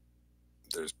up.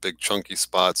 There's big chunky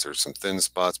spots, there's some thin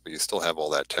spots, but you still have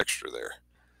all that texture there.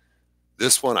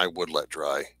 This one I would let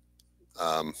dry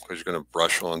because you're going to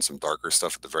brush on some darker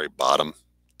stuff at the very bottom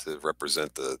to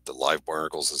represent the live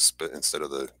barnacles instead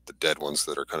of the dead ones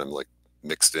that are kind of like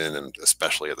mixed in, and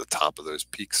especially at the top of those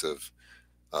peaks of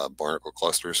barnacle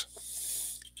clusters.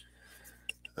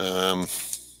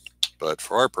 But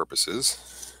for our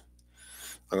purposes,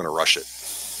 I'm going to rush it.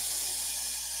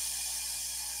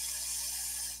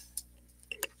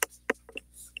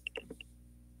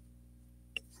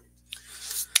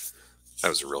 That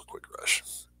was a real quick rush.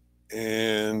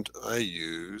 And I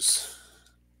use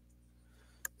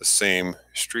the same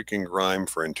streaking grime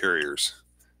for interiors.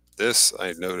 This,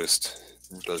 I noticed,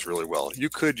 does really well. You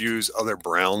could use other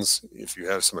browns if you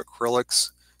have some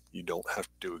acrylics. You don't have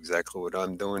to do exactly what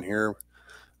I'm doing here.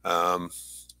 Like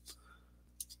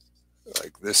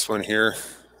this one here,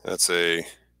 that's a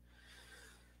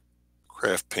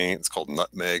craft paint. It's called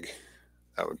Nutmeg.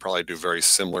 That would probably do very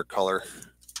similar color.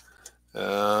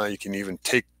 You can even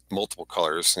take multiple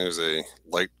colors. There's a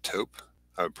light taupe.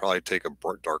 I would probably take a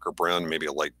darker brown, maybe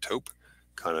a light taupe,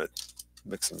 kind of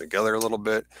mix them together a little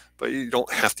bit, but you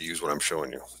don't have to use what I'm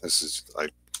showing you. I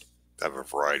have a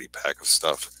variety pack of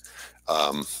stuff,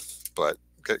 but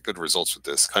get good results with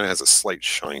this. Kind of has a slight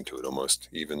shine to it almost,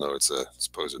 even though it's a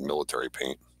supposed military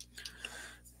paint.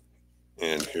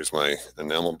 And here's my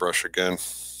enamel brush again.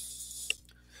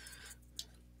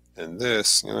 And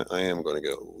this, I am going to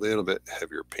get a little bit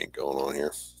heavier paint going on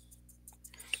here.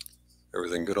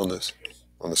 Everything good on this,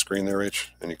 on the screen there, Rach?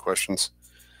 Any questions?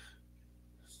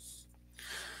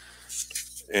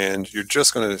 And you're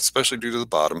just going to, especially due to the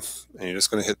bottom, and you're just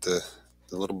going to hit the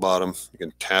little bottom. You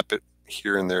can tap it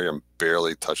here and there. I'm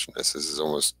barely touching this. This is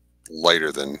almost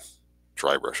lighter than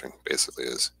dry brushing, basically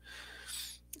is.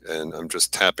 And I'm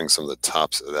just tapping some of the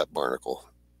tops of that barnacle.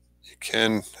 You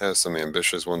can have some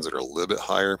ambitious ones that are a little bit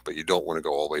higher, but you don't want to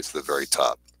go all the way to the very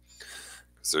top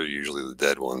because they're usually the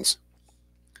dead ones.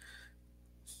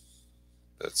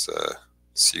 That's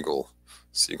seagull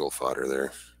fodder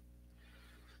there.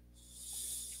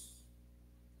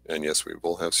 And yes, we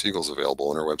will have seagulls available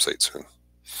on our website soon.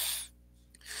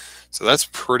 So that's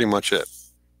pretty much it.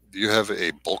 You have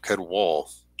a bulkhead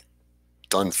wall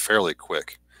done fairly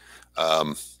quick.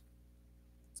 Um,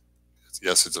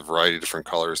 yes, it's a variety of different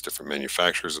colors, different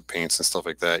manufacturers of paints and stuff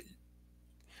like that.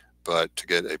 But to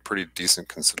get a pretty decent,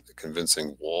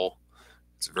 convincing wall,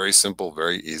 it's very simple,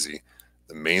 very easy.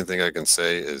 The main thing I can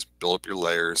say is build up your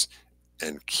layers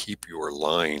and keep your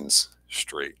lines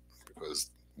straight,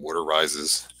 because water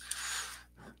rises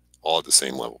all at the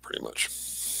same level pretty much,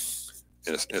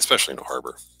 and especially in a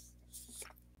harbor.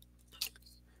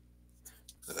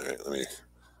 All right, let me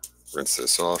rinse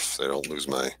this off so I don't lose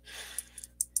my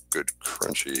good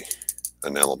crunchy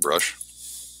enamel brush.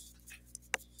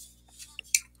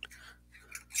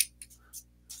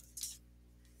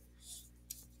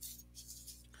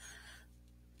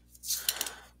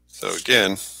 So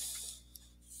again,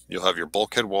 you'll have your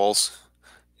bulkhead walls,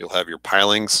 you'll have your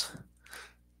pilings,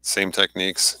 same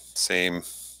techniques, same,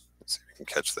 let's see if you can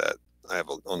catch that. I have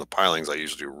on the pilings, I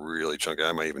usually do really chunky.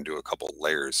 I might even do a couple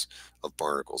layers of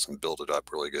barnacles and build it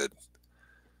up really good,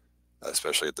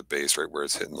 especially at the base, right where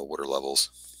it's hitting the water levels.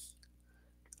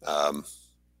 There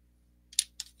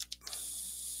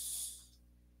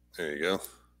you go.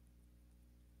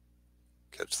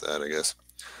 Catch that, I guess.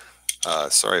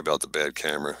 Sorry about the bad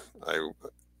camera. I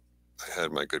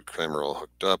had my good camera all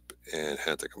hooked up and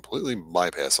had to completely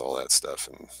bypass all that stuff.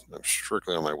 And I'm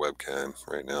strictly on my webcam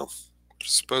right now, which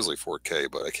is supposedly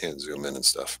 4K, but I can't zoom in and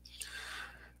stuff.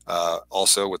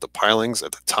 Also, with the pilings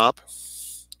at the top,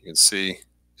 you can see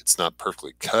it's not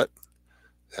perfectly cut,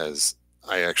 as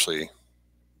I actually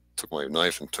took my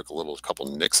knife and took a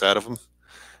couple nicks out of them.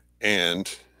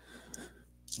 And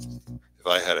if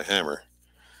I had a hammer,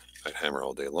 I'd hammer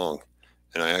all day long.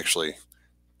 And I actually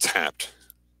tapped,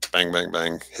 bang, bang,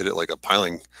 bang, hit it like a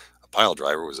pile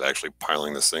driver was actually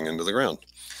piling this thing into the ground.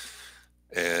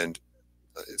 And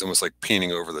it's almost like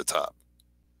painting over the top.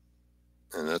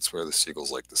 And that's where the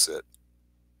seagulls like to sit.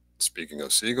 Speaking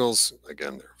of seagulls,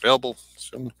 again, they're available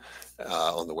soon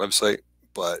on the website,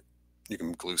 but you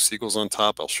can glue seagulls on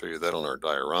top. I'll show you that on our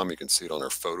diorama. You can see it on our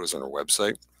photos on our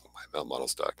website,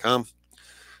 mymountainmodels.com.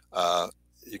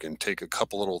 You can take a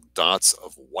couple little dots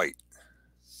of white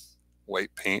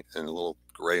paint and a little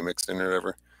gray mixed in or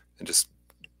whatever, and just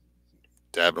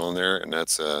dab it on there, and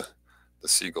that's the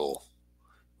seagull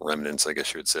remnants, I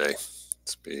guess you would say.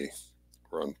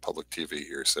 We're on public TV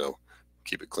here, so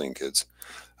keep it clean, kids.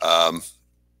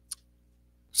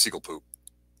 Seagull poop.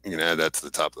 You can add that to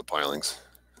the top of the pilings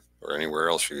or anywhere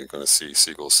else you're going to see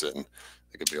seagulls sitting.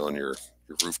 They could be on your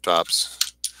rooftops,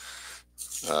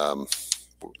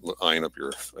 eyeing up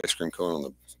your ice cream cone on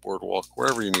the boardwalk,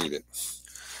 wherever you need it.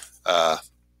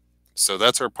 So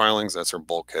that's our pilings, that's our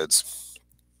bulkheads.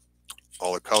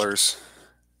 All the colors.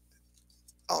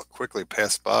 I'll quickly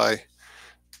pass by.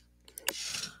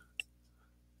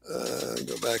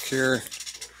 Go back here.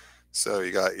 So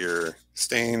you got your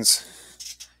stains,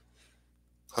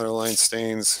 Hunterline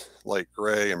stains, light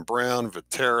gray and brown,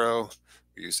 Vitero.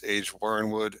 We use aged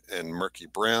Warrenwood and murky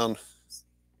brown.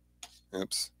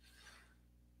 Oops.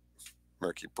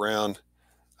 Murky brown.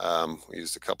 We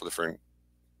used a couple different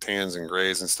tans and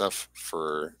grays and stuff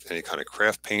for any kind of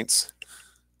craft paints.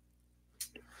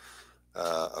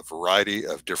 A variety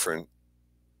of different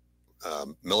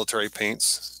military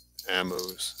paints,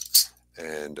 ammos,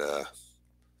 and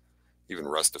even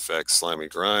rust effects, slimy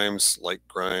grimes, light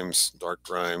grimes, dark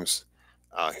grimes.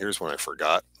 Here's one I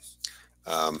forgot.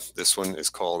 This one is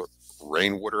called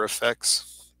rainwater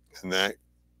effects, and that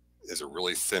is a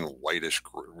really thin whitish,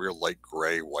 real light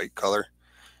gray white color,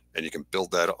 and you can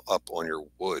build that up on your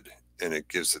wood, and it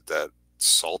gives it that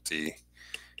salty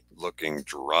looking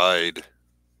dried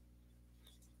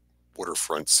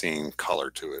waterfront scene color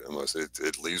to it. Almost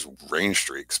it leaves rain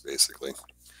streaks basically,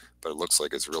 but it looks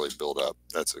like it's really built up.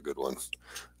 That's a good one.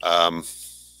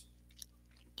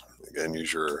 Again,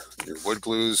 use your wood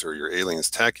glues or your Aliens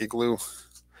tacky glue.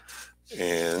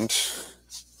 And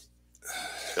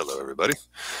hello everybody.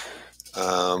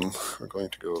 We're going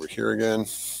to go over here again,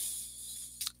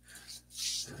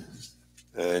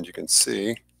 and you can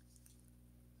see,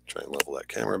 try and level that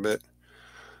camera a bit.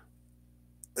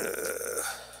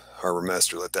 Harbor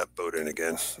Master, let that boat in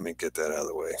again. Let me get that out of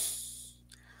the way.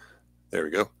 There we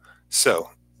go.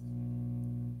 So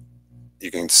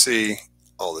you can see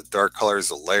all the dark colors,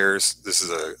 the layers. This is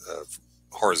a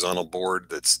horizontal board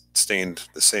that's stained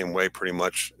the same way pretty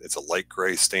much. It's a light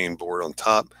gray stained board on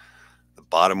top. The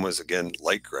bottom was again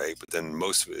light gray, but then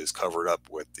most of it is covered up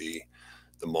with the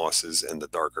mosses and the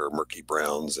darker murky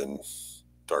browns and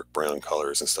dark brown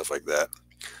colors and stuff like that.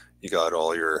 You got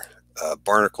all your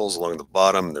barnacles along the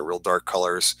bottom. They're real dark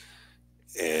colors,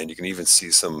 and you can even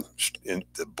see some in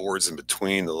the boards in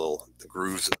between the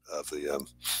grooves of the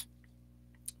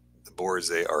boards.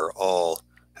 They are all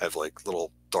have like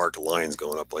little dark lines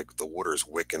going up, like the water's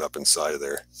wicking up inside of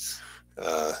there.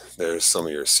 There's some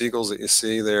of your seagulls that you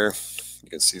see there. You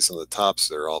can see some of the tops.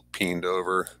 They're all peened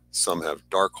over. Some have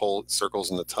dark hole circles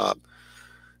in the top.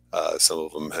 Some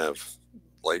of them have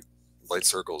light light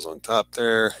circles on top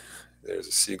there. There's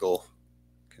a seagull.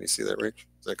 Can you see that, Rach?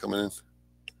 Is that coming in?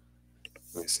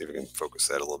 Let me see if we can focus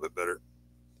that a little bit better.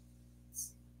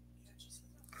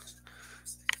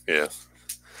 Yeah.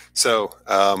 So,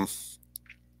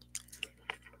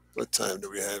 what time do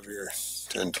we have here?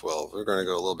 10:12. We're going to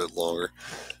go a little bit longer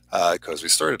because we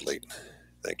started late.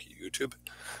 Thank you, YouTube.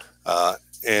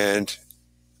 And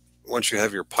once you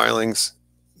have your pilings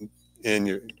in,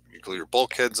 you glue your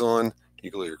bulkheads on,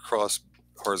 you glue your cross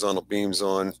horizontal beams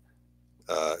on,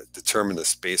 determine the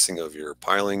spacing of your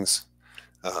pilings.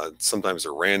 Sometimes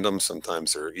they're random,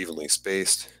 sometimes they're evenly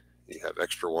spaced. You have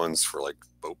extra ones for like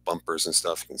boat bumpers and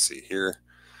stuff. You can see here.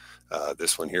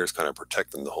 This one here is kind of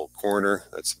protecting the whole corner.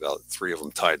 That's about 3 of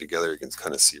them tied together. You can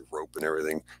kind of see rope and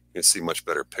everything. You can see much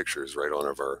better pictures right on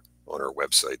our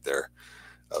website there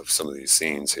of some of these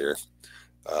scenes here.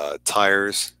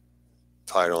 Tires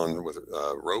tied on with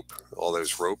rope. All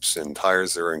those ropes and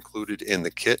tires that are included in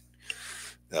the kit.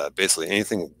 Basically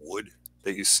anything wood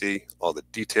that you see, all the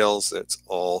details, that's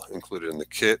all included in the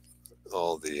kit.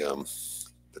 All the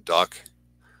dock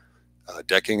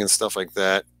decking and stuff like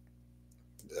that.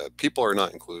 People are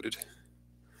not included,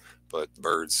 but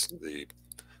birds, we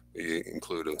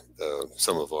include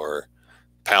some of our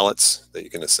pallets that you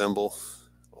can assemble,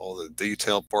 all the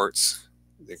detail parts,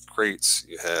 the crates.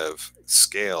 You have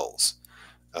scales.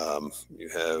 You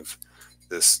have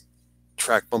this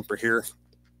track bumper here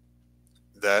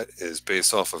that is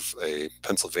based off of a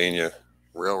Pennsylvania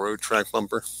railroad track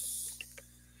bumper,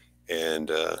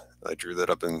 and I drew that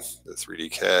up in the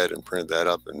 3D CAD and printed that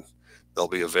up, and they'll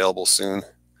be available soon.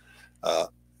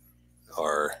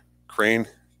 Our crane,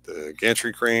 the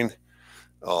gantry crane,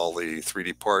 all the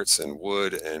 3D parts and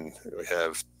wood, and we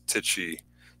have Tichy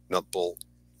nut bolt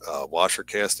washer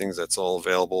castings. That's all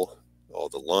available. All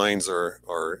the lines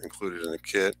are included in the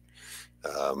kit.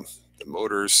 The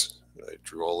motors, I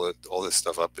drew all this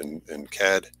stuff up in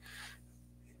CAD.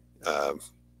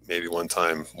 Maybe one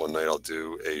night I'll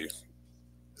do a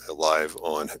live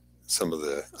on some of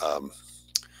the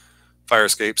fire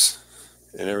escapes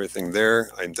and everything there.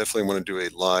 I definitely want to do a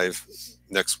live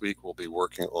next week. We'll be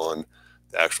working on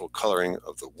the actual coloring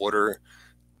of the water,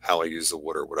 how I use the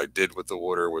water, what I did with the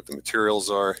water, what the materials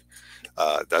are.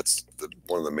 That's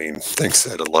one of the main things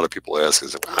that a lot of people ask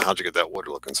is, how'd you get that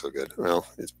water looking so good? Well,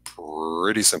 it's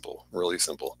pretty simple, really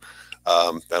simple.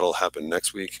 That'll happen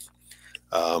next week.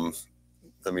 Let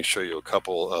me show you a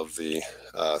couple of the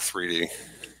 3D.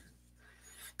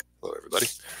 Hello, everybody.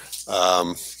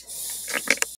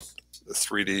 The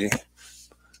 3D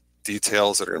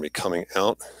details that are going to be coming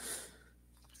out.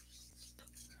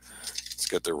 Let's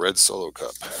get the red Solo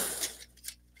cup.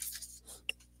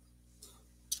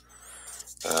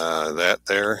 That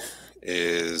there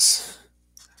is,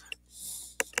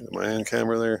 am I on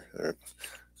camera there? Right.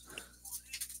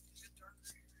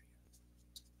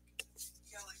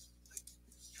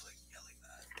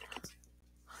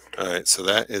 All right, so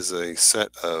that is a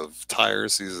set of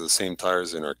tires. These are the same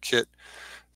tires in our kit.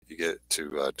 You get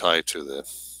to tie to the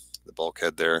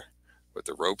bulkhead there with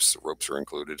the ropes. The ropes are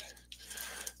included.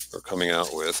 We're coming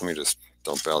out with, let me just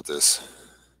dump out this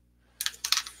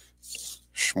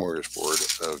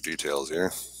smorgasbord of details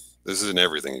here. This isn't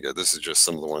everything you get. This is just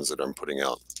some of the ones that I'm putting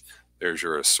out. There's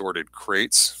your assorted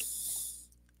crates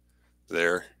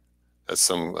there. That's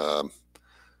some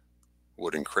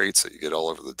wooden crates that you get all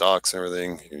over the docks and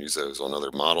everything. You can use those on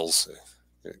other models.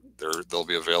 They'll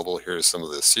be available. Here's some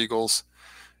of the seagulls.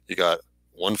 You got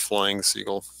 1 flying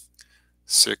seagull,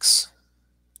 6,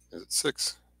 is it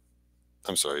 6?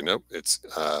 I'm sorry, nope, it's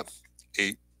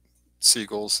 8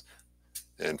 seagulls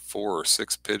and 4 or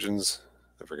 6 pigeons.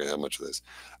 I forget how much of this.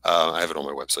 I have it on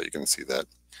my website, you can see that.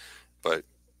 But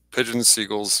pigeons,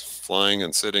 seagulls, flying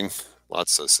and sitting,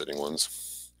 lots of sitting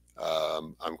ones.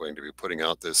 I'm going to be putting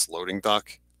out this loading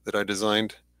dock that I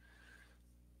designed.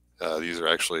 These are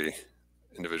actually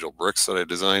individual bricks that I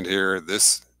designed here.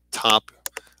 This top,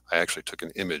 I actually took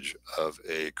an image of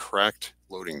a cracked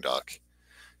loading dock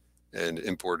and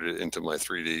imported it into my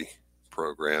 3D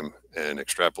program and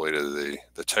extrapolated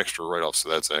the texture right off. So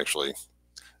that's actually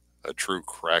a true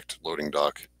cracked loading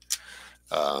dock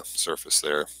surface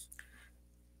there.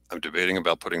 I'm debating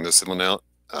about putting this one out.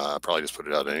 I probably just put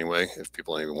it out anyway if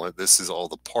people don't even want it. This is all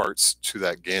the parts to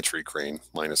that gantry crane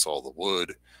minus all the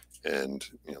wood, and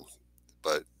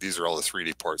but these are all the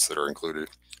 3D parts that are included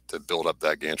to build up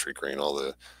that gantry crane, all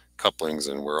the couplings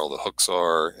and where all the hooks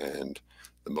are and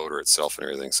the motor itself and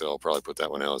everything. So I'll probably put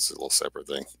that one out as a little separate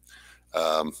thing.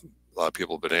 A lot of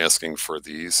people have been asking for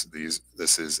these.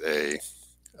 This is the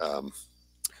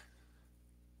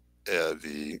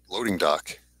loading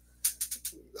dock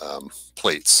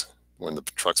plates when the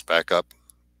trucks back up,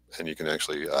 and you can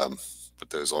actually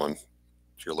put those on to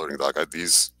your loading dock. I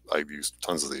used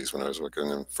tons of these when I was working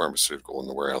in pharmaceutical in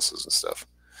the warehouses and stuff.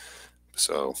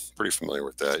 So pretty familiar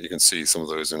with that. You can see some of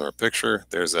those in our picture.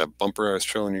 There's that bumper I was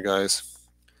showing you guys.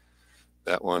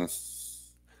 That one.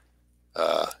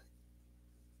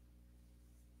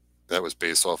 That was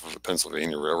based off of a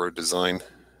Pennsylvania Railroad design.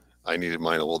 I needed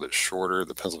mine a little bit shorter.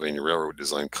 The Pennsylvania Railroad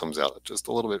design comes out just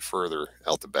a little bit further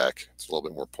out the back. It's a little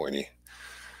bit more pointy.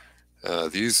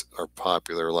 These are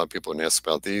popular. A lot of people have asked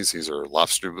about these. These are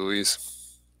lobster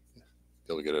buoys.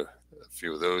 You'll get a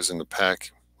few of those in the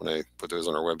pack when I put those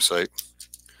on our website.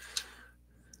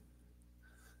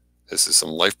 This is some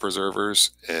life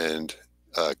preservers and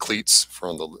cleats for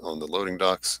on the loading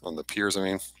docks, on the piers, I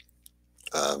mean,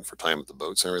 for tying up the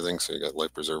boats and everything. So you got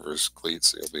life preservers,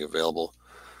 cleats, they'll be available.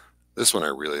 This one I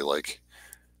really like.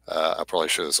 I'll probably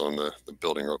show this on the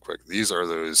building real quick. These are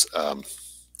those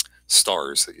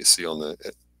stars that you see on the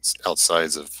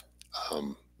outsides of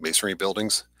masonry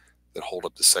buildings that hold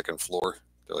up the second floor.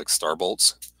 They're like star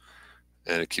bolts,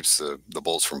 and it keeps the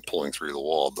bolts from pulling through the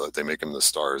wall, but they make them the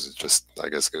stars. It just, I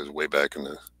guess, goes way back in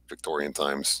the Victorian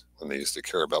times when they used to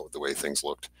care about the way things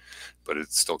looked, but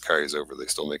it still carries over. They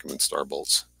still make them in star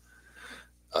bolts.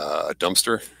 A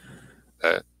dumpster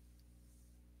that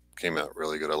came out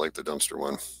really good. I like the dumpster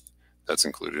one. That's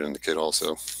included in the kit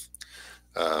also.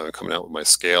 Coming out with my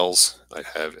scales. I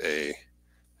have let's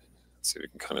see if you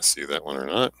can kind of see that one or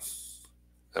not.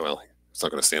 Oh, well, it's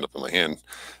not going to stand up in my hand,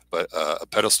 but a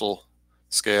pedestal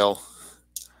scale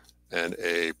and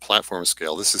a platform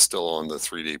scale. This is still on the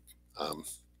 3D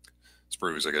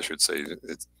sprues, I guess you'd say.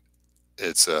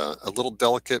 It's a little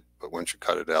delicate, but once you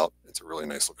cut it out, it's a really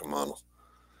nice looking model.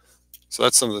 So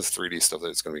that's some of the 3D stuff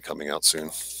that's going to be coming out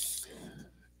soon.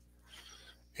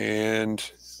 And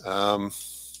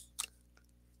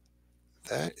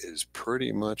that is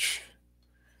pretty much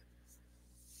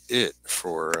it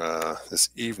for this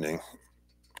evening.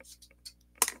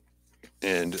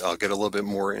 And I'll get a little bit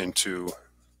more into,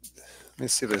 let me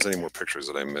see if there's any more pictures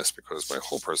that I missed because my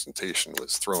whole presentation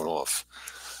was thrown off.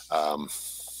 Let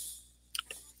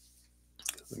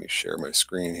me share my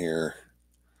screen here.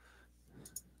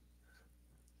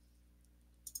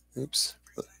 Oops.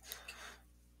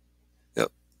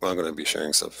 Yep, well, I'm going to be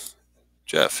sharing stuff.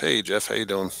 Jeff, hey Jeff, how you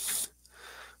doing?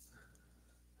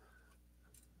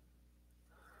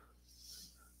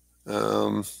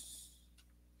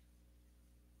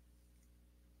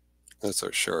 That's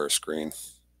our share screen.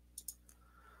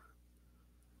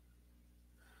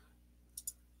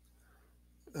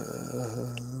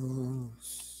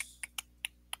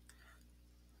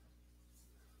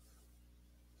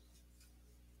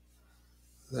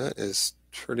 That is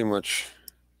pretty much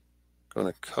going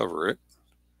to cover it.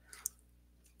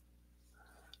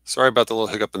 Sorry about the little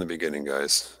hiccup in the beginning,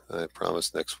 guys. I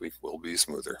promise next week will be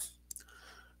smoother.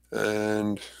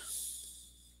 And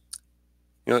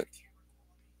you know what?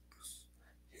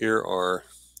 Here are,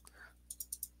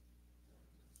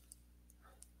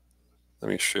 let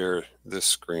me share this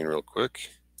screen real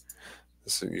quick.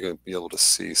 So you're going to be able to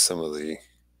see some of the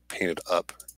painted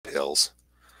up tails.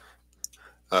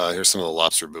 Here's some of the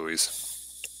lobster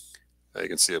buoys. You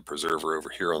can see a preserver over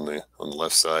here on the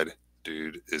left side.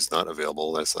 Dude is not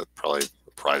available. That's like probably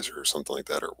a Prizer or something like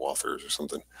that, or Wathers or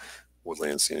something.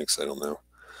 Woodland Scenics, I don't know.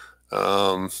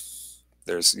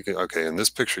 Okay, in this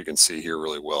picture you can see here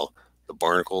really well the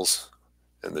barnacles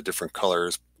and the different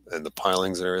colors and the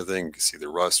pilings and everything. You can see the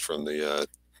rust from the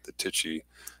Tichy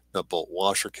nut bolt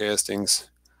washer castings,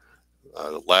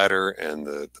 the ladder and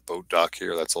the boat dock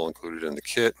here. That's all included in the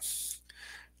kit.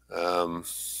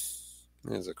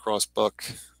 There's a crossbuck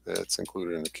that's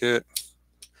included in the kit.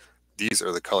 These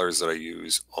are the colors that I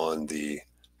use on the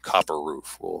copper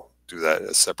roof. We'll do that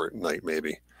a separate night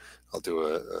maybe. I'll do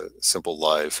a simple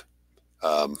live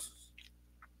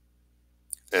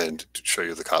and to show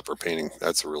you the copper painting.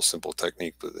 That's a real simple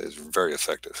technique, but it's very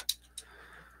effective.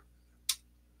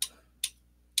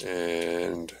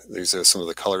 And these are some of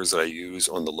the colors that I use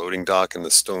on the loading dock and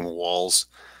the stone walls.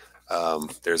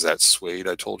 There's that suede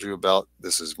I told you about.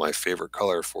 This is my favorite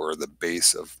color for the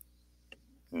base of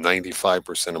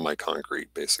 95% of my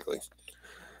concrete, basically.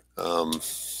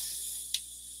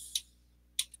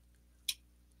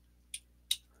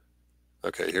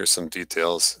 Okay, here's some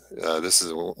details. This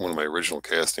is one of my original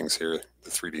castings here, the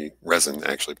 3D resin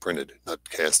actually printed, not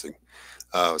casting.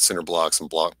 Cinder blocks and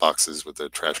block boxes with a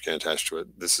trash can attached to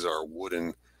it. This is our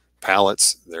wooden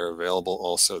pallets. They're available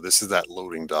also. This is that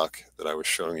loading dock that I was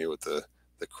showing you with the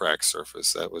cracked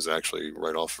surface. That was actually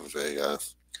right off of a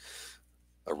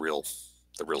real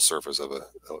the real surface of a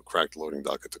cracked loading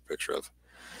dock I took a picture of.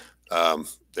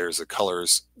 There's the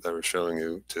colors that I was showing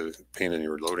you to paint in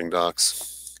your loading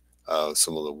docks.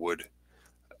 Some of the wood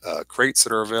crates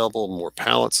that are available, more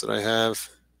pallets that I have.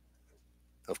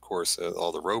 Of course,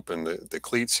 all the rope and the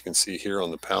cleats you can see here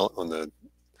on the pallet on the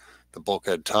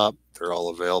bulkhead top. They're all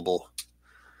available.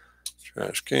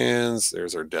 Trash cans.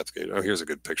 There's our depth gauge. Oh, here's a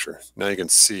good picture. Now you can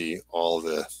see all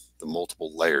the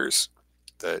multiple layers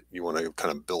that you want to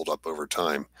kind of build up over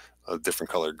time of different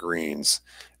colored greens.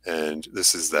 And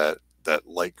this is that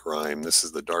light grime. This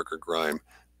is the darker grime.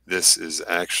 This is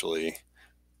actually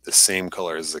the same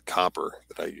color as the copper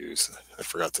that I use. I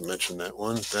forgot to mention that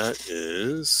one. That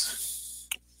is,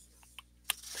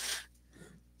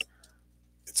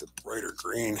 it's a brighter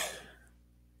green.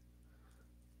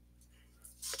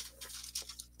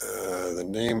 The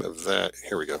name of that,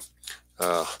 here we go.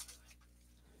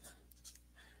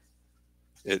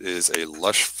 It is a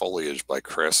Lush Foliage by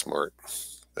Craftsmart.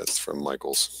 That's from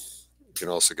Michaels. You can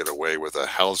also get away with a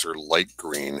Hauser Light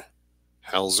Green.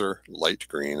 Hauser Light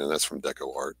Green, and that's from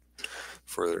Deco Art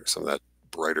for some of that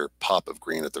brighter pop of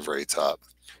green at the very top.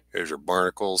 Here's your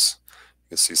barnacles. You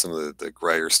can see some of the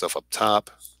grayer stuff up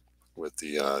top with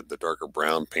the darker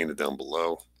brown painted down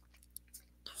below.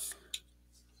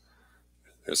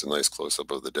 There's a nice close-up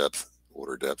of the depth,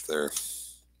 water depth there.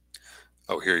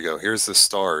 Oh, here you go. Here's the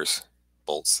stars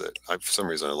bolts that for some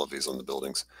reason I love these on the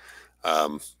buildings.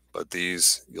 But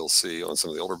these you'll see on some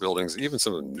of the older buildings, even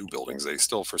some of the new buildings, they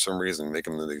still for some reason make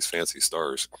them into these fancy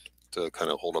stars to kind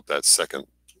of hold up that second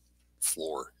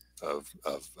floor of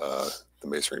the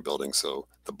masonry building so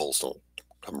the bolts don't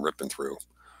come ripping through.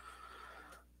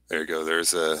 There you go.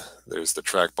 There's the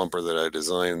track bumper that I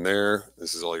designed there.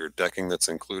 This is all your decking that's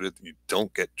included. You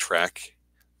don't get track.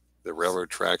 The railroad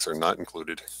tracks are not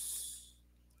included.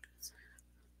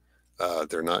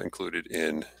 They're not included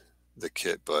in the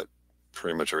kit, but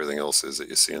pretty much everything else is that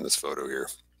you see in this photo here.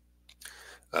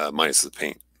 Minus the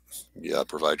paint. Yeah,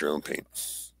 provide your own paint.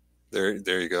 There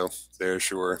you go. There's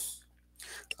your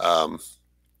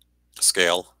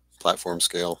scale, platform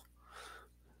scale.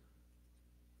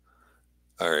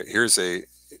 All right, here's a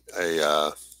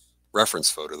reference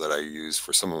photo that I use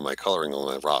for some of my coloring on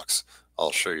my rocks.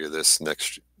 I'll show you this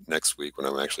next week when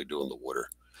I'm actually doing the water.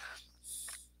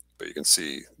 But you can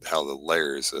see how the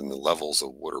layers and the levels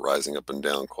of water rising up and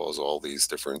down cause all these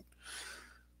different,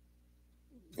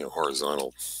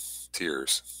 horizontal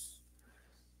tiers.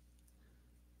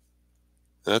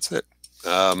 That's it.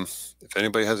 If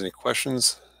anybody has any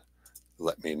questions,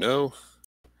 let me know.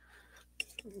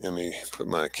 Let me put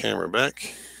my camera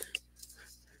back.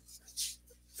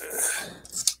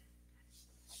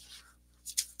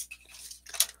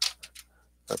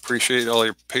 I appreciate all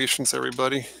your patience,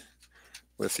 everybody,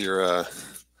 with your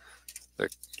the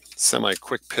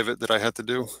semi-quick pivot that I had to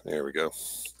do. There we go.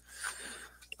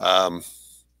 But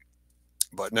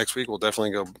next week we'll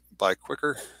definitely go by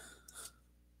quicker.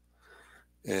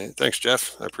 And thanks,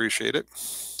 Jeff. I appreciate it.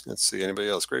 Let's see, anybody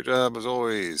else? Great job as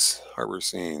always. Harbor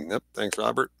scene. Yep. Thanks,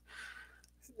 Robert.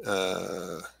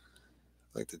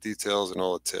 Like the details and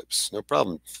all the tips. No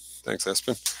problem. Thanks,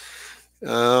 Espen.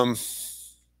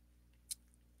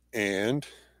 And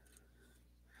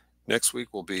next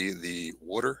week will be the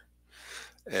water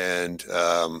and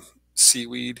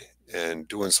seaweed and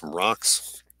doing some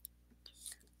rocks.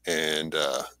 And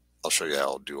I'll show you how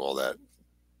I'll do all that.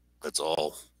 That's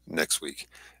all next week.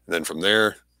 And then from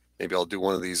there, maybe I'll do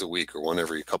one of these a week or one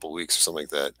every couple of weeks or something like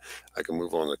that. I can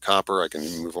move on to copper. I can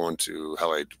move on to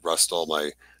how I rust all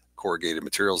my corrugated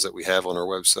materials that we have on our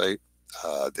website.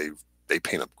 They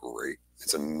paint up great.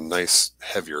 It's a nice,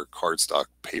 heavier cardstock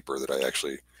paper that I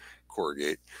actually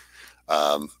corrugate.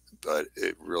 But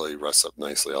it really rusts up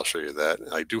nicely. I'll show you that.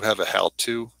 I do have a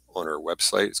how-to on our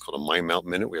website. It's called a Mind Mount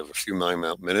Minute. We have a few Mind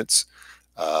Mount Minutes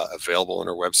available on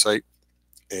our website,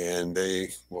 and they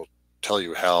will tell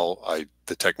you how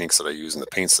the techniques that I use and the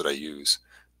paints that I use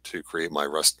to create my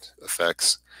rust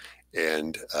effects.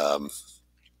 And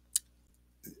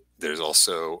there's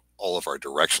also all of our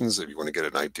directions if you want to get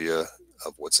an idea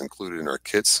of what's included in our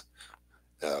kits,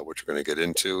 which we're going to get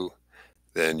into.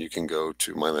 Then you can go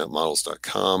to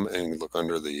mymountmodels.com and look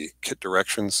under the kit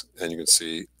directions, and you can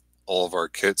see all of our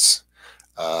kits,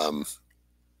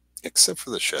 except for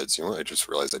the sheds. I just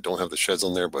realized I don't have the sheds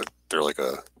on there, but they're like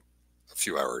a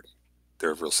few hour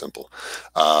they're real simple.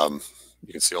 Um,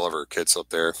 you can see all of our kits up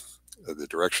there, the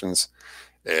directions,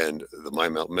 and the My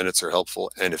Mount minutes are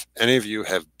helpful. And if any of you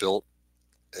have built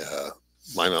uh,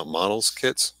 My Mount models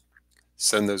kits,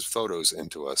 send those photos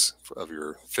into us of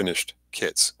your finished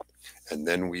kits, and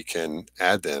then we can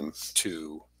add them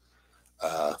to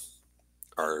uh,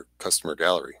 our customer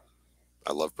gallery.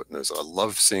 I love putting those. I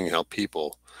love seeing how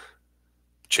people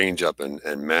change up and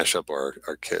mash up our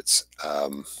kits.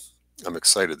 I'm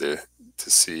excited to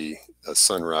see a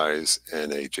Sunrise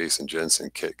and a Jason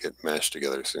Jensen kit get mashed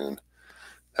together soon.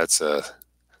 That's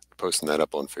posting that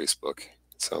up on Facebook.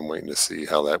 So I'm waiting to see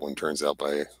how that one turns out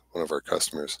by one of our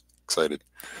customers. Excited.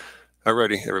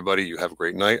 Alrighty, everybody, you have a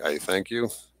great night. I thank you.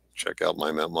 Check out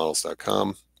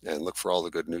mymountmodels.com and look for all the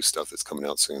good new stuff that's coming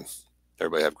out soon.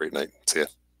 Everybody have a great night. See ya.